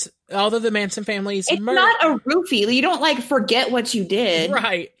the Manson family's it's not a roofie. You don't forget what you did.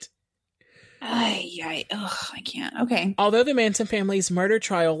 Right. I can't. Okay. Although the Manson family's murder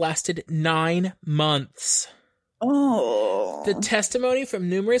trial lasted 9 months. Oh. The testimony from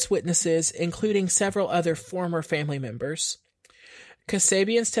numerous witnesses, including several other former family members.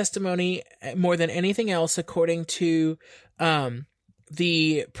 Kasabian's testimony, more than anything else, according to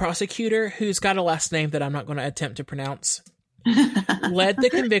the prosecutor, who's got a last name that I'm not going to attempt to pronounce, led to the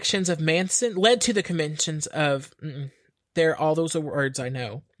convictions of, all those are words I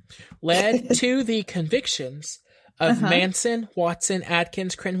know, led to the convictions of Manson, Watson,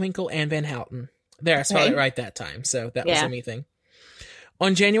 Atkins, Krenwinkel, and Van Houten. There, I spelled it right that time, so that was a me thing.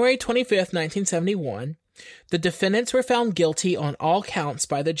 On January 25th, 1971, the defendants were found guilty on all counts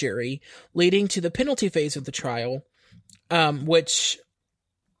by the jury, leading to the penalty phase of the trial, which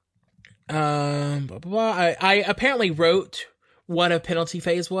I apparently wrote what a penalty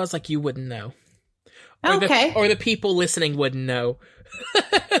phase was, like you wouldn't know. Or the people listening wouldn't know.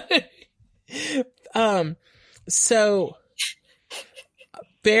 So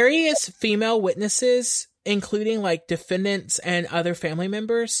various female witnesses, including like defendants and other family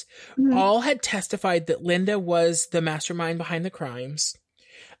members, all had testified that Linda was the mastermind behind the crimes.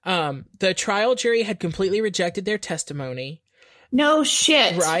 The trial jury had completely rejected their testimony. No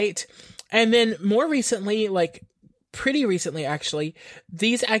shit. Right. And then more recently, like pretty recently actually,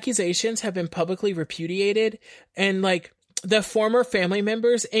 these accusations have been publicly repudiated, and like the former family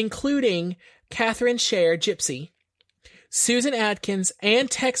members, including Catherine Scher, Gypsy, Susan Atkins, and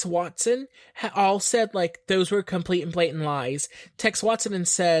Tex Watson, all said like those were complete and blatant lies. Tex Watson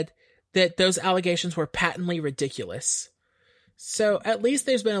said that those allegations were patently ridiculous. So at least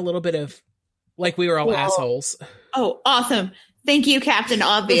there's been a little bit of like we were all assholes. Oh, awesome. Thank you, Captain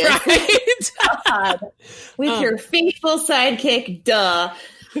Obvious. Right? God. With your faithful sidekick, duh.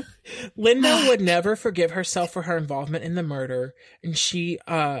 Linda would never forgive herself for her involvement in the murder, and she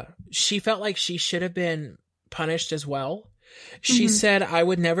felt like she should have been punished as well. She said, "I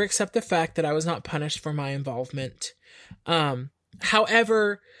would never accept the fact that I was not punished for my involvement."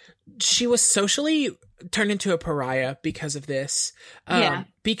 However, she was socially turned into a pariah because of this.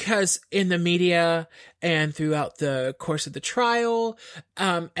 Because in the media and throughout the course of the trial,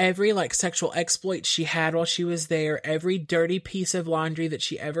 every like sexual exploit she had while she was there, every dirty piece of laundry that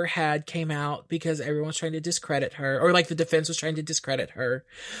she ever had came out because everyone was trying to discredit her, or like the defense was trying to discredit her.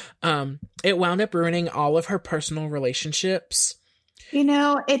 It wound up ruining all of her personal relationships. You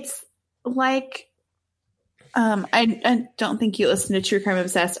know, it's like, I don't think you listen to True Crime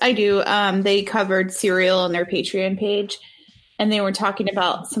Obsessed. I do. They covered Serial on their Patreon page, and they were talking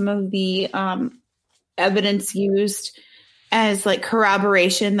about some of the evidence used as like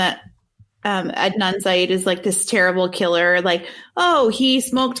corroboration that Adnan Syed is like this terrible killer. Like, oh, he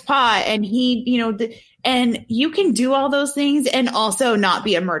smoked pot, and he, you know, and you can do all those things and also not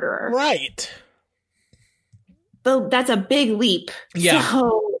be a murderer, right? Though that's a big leap. Yeah.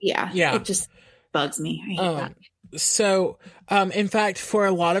 So, yeah. It just bugs me. I hate that. So, in fact, for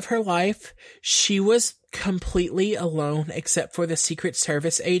a lot of her life, she was completely alone except for the Secret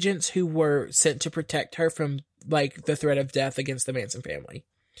Service agents who were sent to protect her from like the threat of death against the Manson family.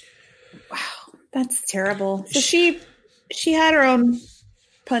 Wow, that's terrible. So she had her own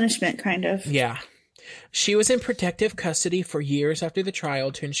punishment, kind of. Yeah. She was in protective custody for years after the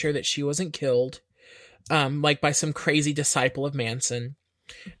trial to ensure that she wasn't killed, like by some crazy disciple of Manson.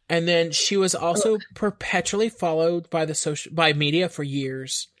 And then she was also perpetually followed by media for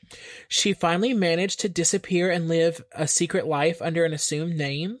years. She finally managed to disappear and live a secret life under an assumed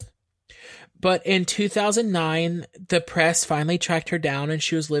name. But in 2009, the press finally tracked her down, and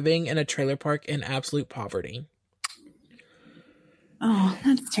she was living in a trailer park in absolute poverty. Oh,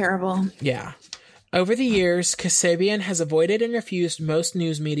 that's terrible. Yeah. Over the years, Kasabian has avoided and refused most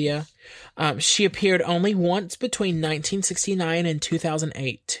news media. She appeared only once between 1969 and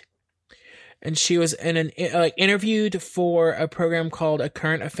 2008. And she was interviewed for a program called A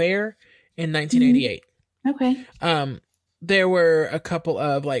Current Affair in 1988. Okay. There were a couple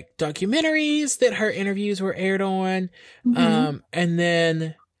of like documentaries that her interviews were aired on. And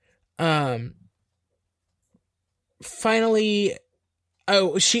then finally,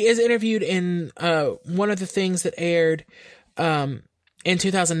 she is interviewed in one of the things that aired in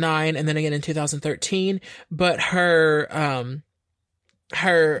 2009 and then again in 2013. But her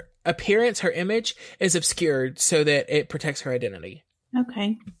appearance, her image is obscured so that it protects her identity.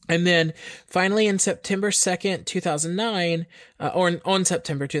 Okay. And then finally in September 2nd, 2009, or on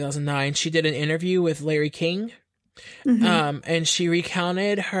September 2009, she did an interview with Larry King. And she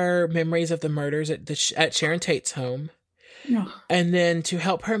recounted her memories of the murders at Sharon Tate's home. And then to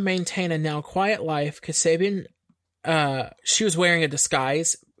help her maintain a now quiet life, Kasabian, she was wearing a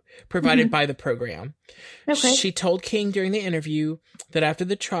disguise provided by the program. Okay. She told King during the interview that after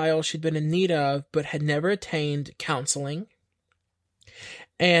the trial she'd been in need of, but had never attained counseling.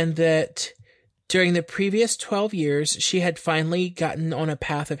 And that during the previous 12 years, she had finally gotten on a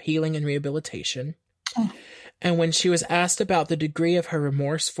path of healing and rehabilitation. Oh. And when she was asked about the degree of her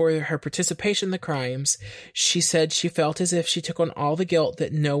remorse for her participation in the crimes, she said she felt as if she took on all the guilt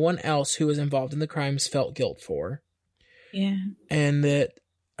that no one else who was involved in the crimes felt guilt for. Yeah. And that...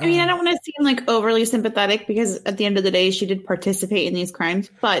 I mean, I don't want to seem like overly sympathetic because at the end of the day, she did participate in these crimes,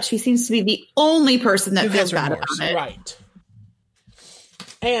 but she seems to be the only person that feels bad about it. Right.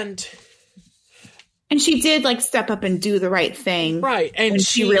 And she did like step up and do the right thing. Right. And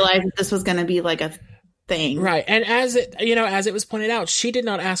she realized that this was going to be like a thing. Right. And as it was pointed out, she did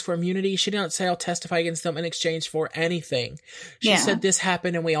not ask for immunity. She did not say I'll testify against them in exchange for anything. She said this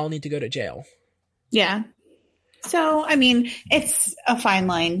happened and we all need to go to jail. Yeah. So, I mean, it's a fine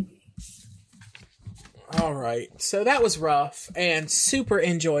line. All right. So that was rough and super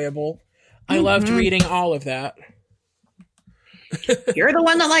enjoyable. I loved reading all of that. You're the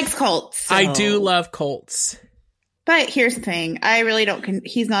one that likes cults. So. I do love cults. But here's the thing. I really don't...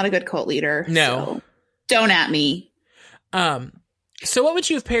 he's not a good cult leader. No. So don't at me. So what would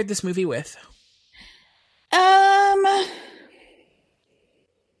you have paired this movie with?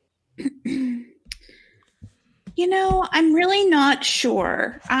 You know, I'm really not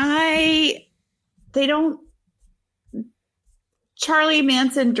sure. Charlie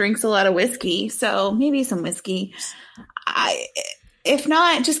Manson drinks a lot of whiskey, so maybe some whiskey. If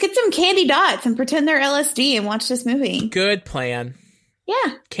not, just get some candy dots and pretend they're LSD and watch this movie. Good plan.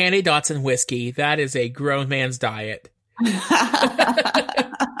 Yeah. Candy dots and whiskey. That is a grown man's diet.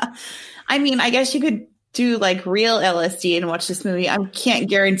 I mean, I guess you could do like real LSD and watch this movie. I can't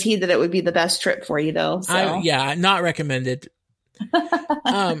guarantee that it would be the best trip for you though. So. Not recommended.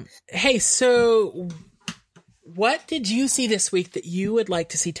 Hey, so what did you see this week that you would like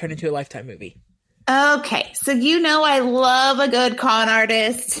to see turn into a Lifetime movie? Okay, so you know I love a good con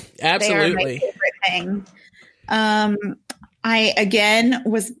artist. Absolutely. They are my favorite thing.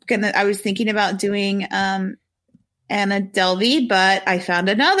 I was thinking about doing Anna Delvey, but I found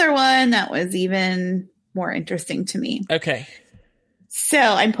another one that was even more interesting to me. Okay. So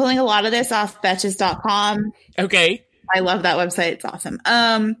I'm pulling a lot of this off Betches.com. Okay. I love that website. It's awesome.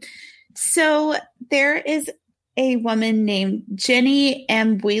 So there is a woman named Jenny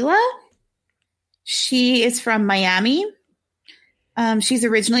Ambuila. She is from Miami. She's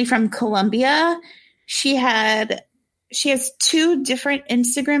originally from Colombia. She has 2 different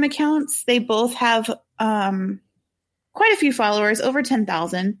Instagram accounts. They both have quite a few followers, over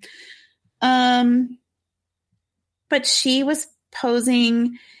 10,000. But she was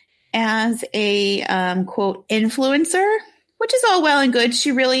posing as a quote influencer, which is all well and good.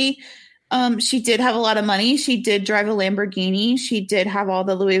 She really she did have a lot of money. She did drive a Lamborghini. She did have all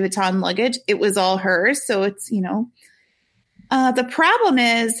the Louis Vuitton luggage. It was all hers. So it's, the problem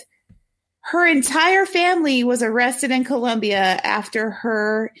is her entire family was arrested in Colombia after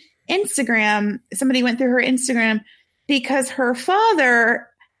her Instagram. Somebody went through her Instagram because her father,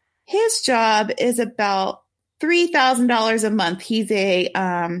 his job is about $3,000 a month. He's a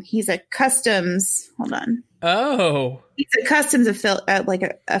customs. Hold on. Oh, he's a customs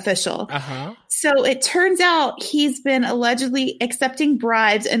official. Uh-huh. So it turns out he's been allegedly accepting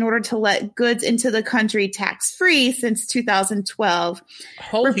bribes in order to let goods into the country tax-free since 2012.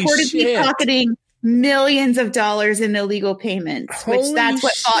 Holy reportedly shit. pocketing millions of dollars in illegal payments, which that's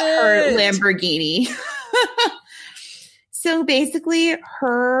what bought her Lamborghini. So basically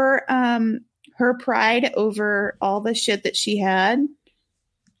her pride over all the shit that she had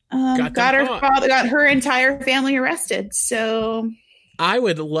got her entire family arrested. So I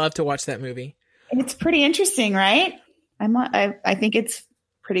would love to watch that movie. It's pretty interesting, right? I think it's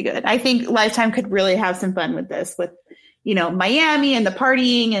pretty good. I think Lifetime could really have some fun with this, with Miami and the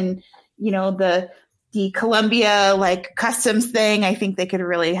partying and the Colombia like customs thing. I think they could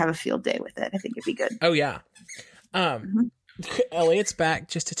really have a field day with it. I think it'd be good. Oh yeah. Elliot's back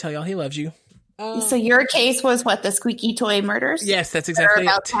just to tell y'all he loves you. So your case was what, the squeaky toy murders? Yes, that's exactly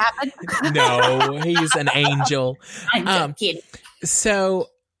about to happen? No, he's an angel. I'm just kidding. So,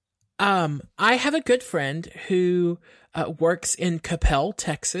 I have a good friend who works in Coppell,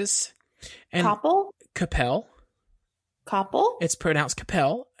 Texas. And Coppell? It's pronounced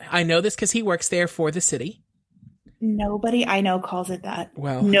Coppell. I know this because he works there for the city. Nobody I know calls it that.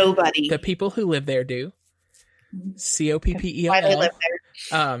 Well, nobody. The people who live there do. Coppell. Why they live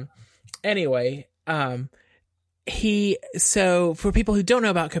there? Anyway, so for people who don't know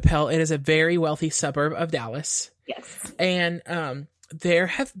about Coppell, it is a very wealthy suburb of Dallas. Yes. And there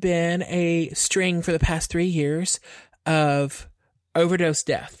have been a string for the past 3 years of overdose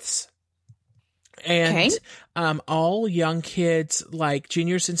deaths. And all young kids, like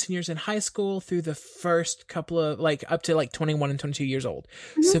juniors and seniors in high school through the first couple of, like, up to like 21 and 22 years old.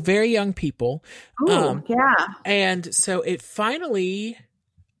 Mm-hmm. So very young people. Oh, yeah. And so it finally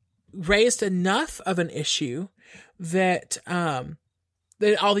raised enough of an issue that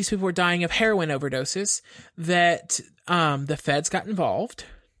that all these people were dying of heroin overdoses that the feds got involved.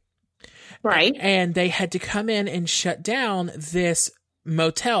 Right. And they had to come in and shut down this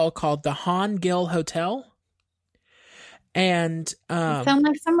motel called the Han Gill Hotel. And sound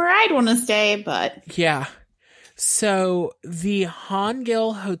like somewhere I'd want to stay, but yeah. So the Han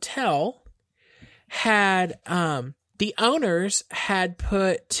Gill Hotel had the owners had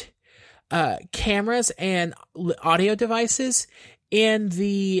put cameras and audio devices in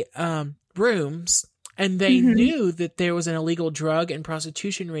the rooms, and they knew that there was an illegal drug and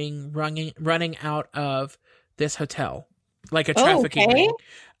prostitution ring running out of this hotel, like a trafficking ring.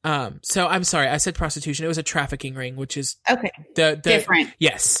 So I'm sorry, I said prostitution. It was a trafficking ring, which is the different.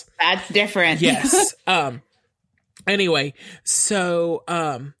 Yes, that's different. Yes. Anyway, so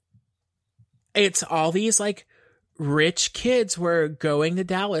it's all these like rich kids were going to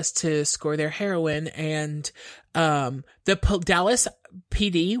Dallas to score their heroin, and the Dallas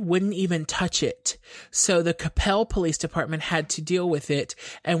PD wouldn't even touch it. So the Capel Police Department had to deal with it.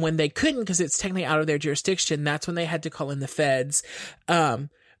 And when they couldn't, because it's technically out of their jurisdiction, that's when they had to call in the feds.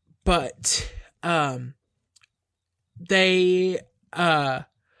 But they,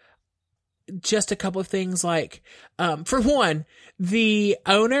 just a couple of things like, for one, the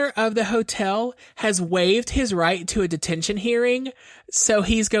owner of the hotel has waived his right to a detention hearing. So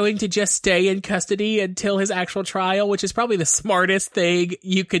he's going to just stay in custody until his actual trial, which is probably the smartest thing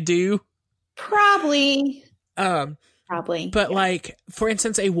you could do. Probably. But like, for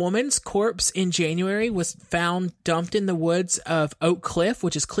instance, a woman's corpse in January was found dumped in the woods of Oak Cliff,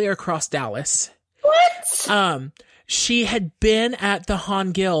 which is clear across Dallas. What? She had been at the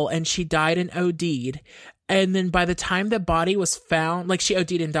Han Gill and she died and OD'd. And then by the time the body was found, like she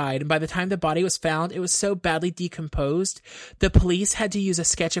OD'd and died. And by the time the body was found, it was so badly decomposed, the police had to use a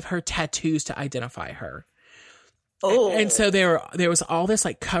sketch of her tattoos to identify her. Oh. And so there was all this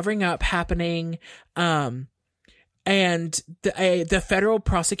like covering up happening. And the federal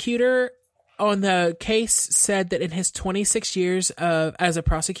prosecutor on the case said that in his 26 years as a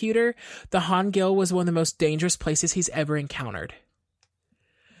prosecutor, the Han Gill was one of the most dangerous places he's ever encountered.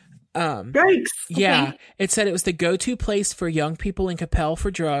 Yikes. Yeah. Okay. It said it was the go-to place for young people in Capel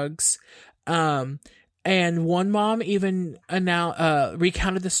for drugs. And one mom even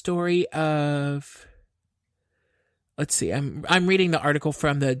recounted the story of, let's see, I'm reading the article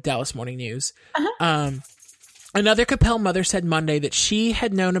from the Dallas Morning News. Uh-huh. Another Capel mother said Monday that she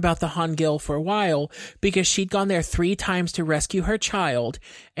had known about the Han Gill for a while because she'd gone there 3 times to rescue her child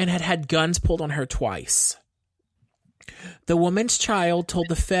and had had guns pulled on her twice. The woman's child told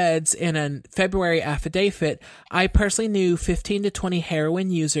the feds in a February affidavit, "I personally knew 15 to 20 heroin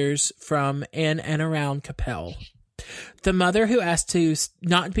users from in and around Capel." The mother, who asked to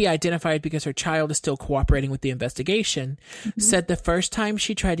not be identified because her child is still cooperating with the investigation, said the first time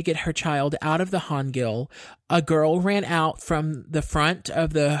she tried to get her child out of the Han Gill, a girl ran out from the front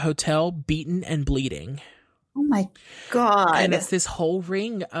of the hotel beaten and bleeding. Oh my God. And it's this whole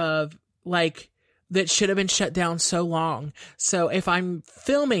ring of like, that should have been shut down so long. So if I'm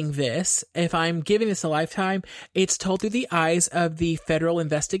filming this, if I'm giving this a lifetime, it's told through the eyes of the federal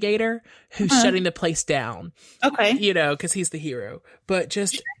investigator who's shutting the place down. Okay. You know, because he's the hero. But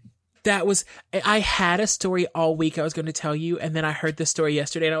just, that was, I had a story all week I was going to tell you, and then I heard the story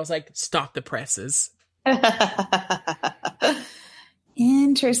yesterday and I was like, stop the presses.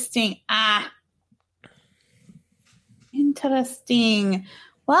 Interesting. Interesting.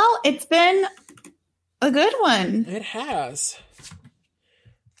 Well, it's been a good one. It has.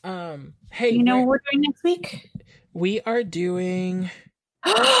 Hey, you know what we're doing next week? We are doing.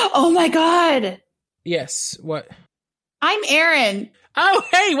 Oh my God. Yes. What? I'm Erin. Oh,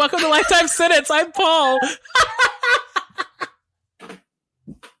 hey, welcome to Lifetime Sentence. I'm Paul.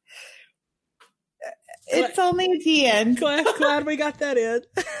 It's only at the end. Glad we got that in.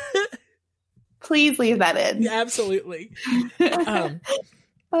 Please leave that in. Yeah, absolutely.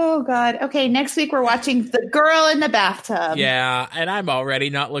 Oh, God. Okay, next week we're watching The Girl in the Bathtub. Yeah, and I'm already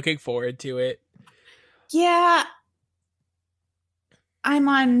not looking forward to it. Yeah. I'm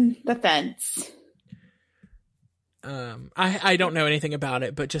on the fence. I don't know anything about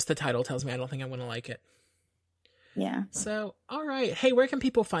it, but just the title tells me I don't think I'm going to like it. Yeah. So, all right. Hey, where can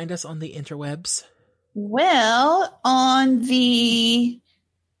people find us on the interwebs? Well, on the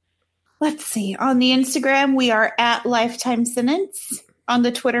Instagram, we are at Lifetime Sentence. On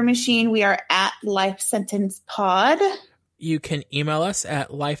the Twitter machine, we are at Life Sentence Pod. You can email us at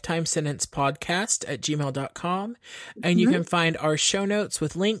lifetimesentencepodcast@gmail.com. And you can find our show notes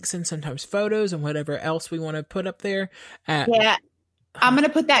with links and sometimes photos and whatever else we want to put up there. I'm going to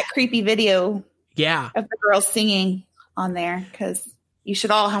put that creepy video of the girls singing on there because you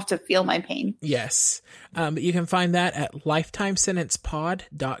should all have to feel my pain. Yes. But you can find that at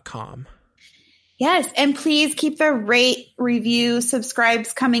lifetimesentencepod.com. Yes, and please keep the rate, review,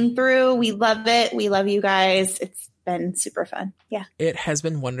 subscribes coming through. We love it. We love you guys. It's been super fun. Yeah. It has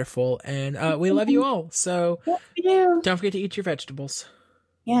been wonderful, and we love you all. So don't forget to eat your vegetables.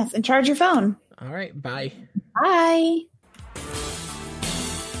 Yes, and charge your phone. All right, bye. Bye.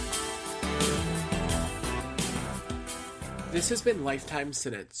 This has been Lifetime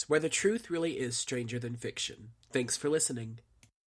Sentence, where the truth really is stranger than fiction. Thanks for listening.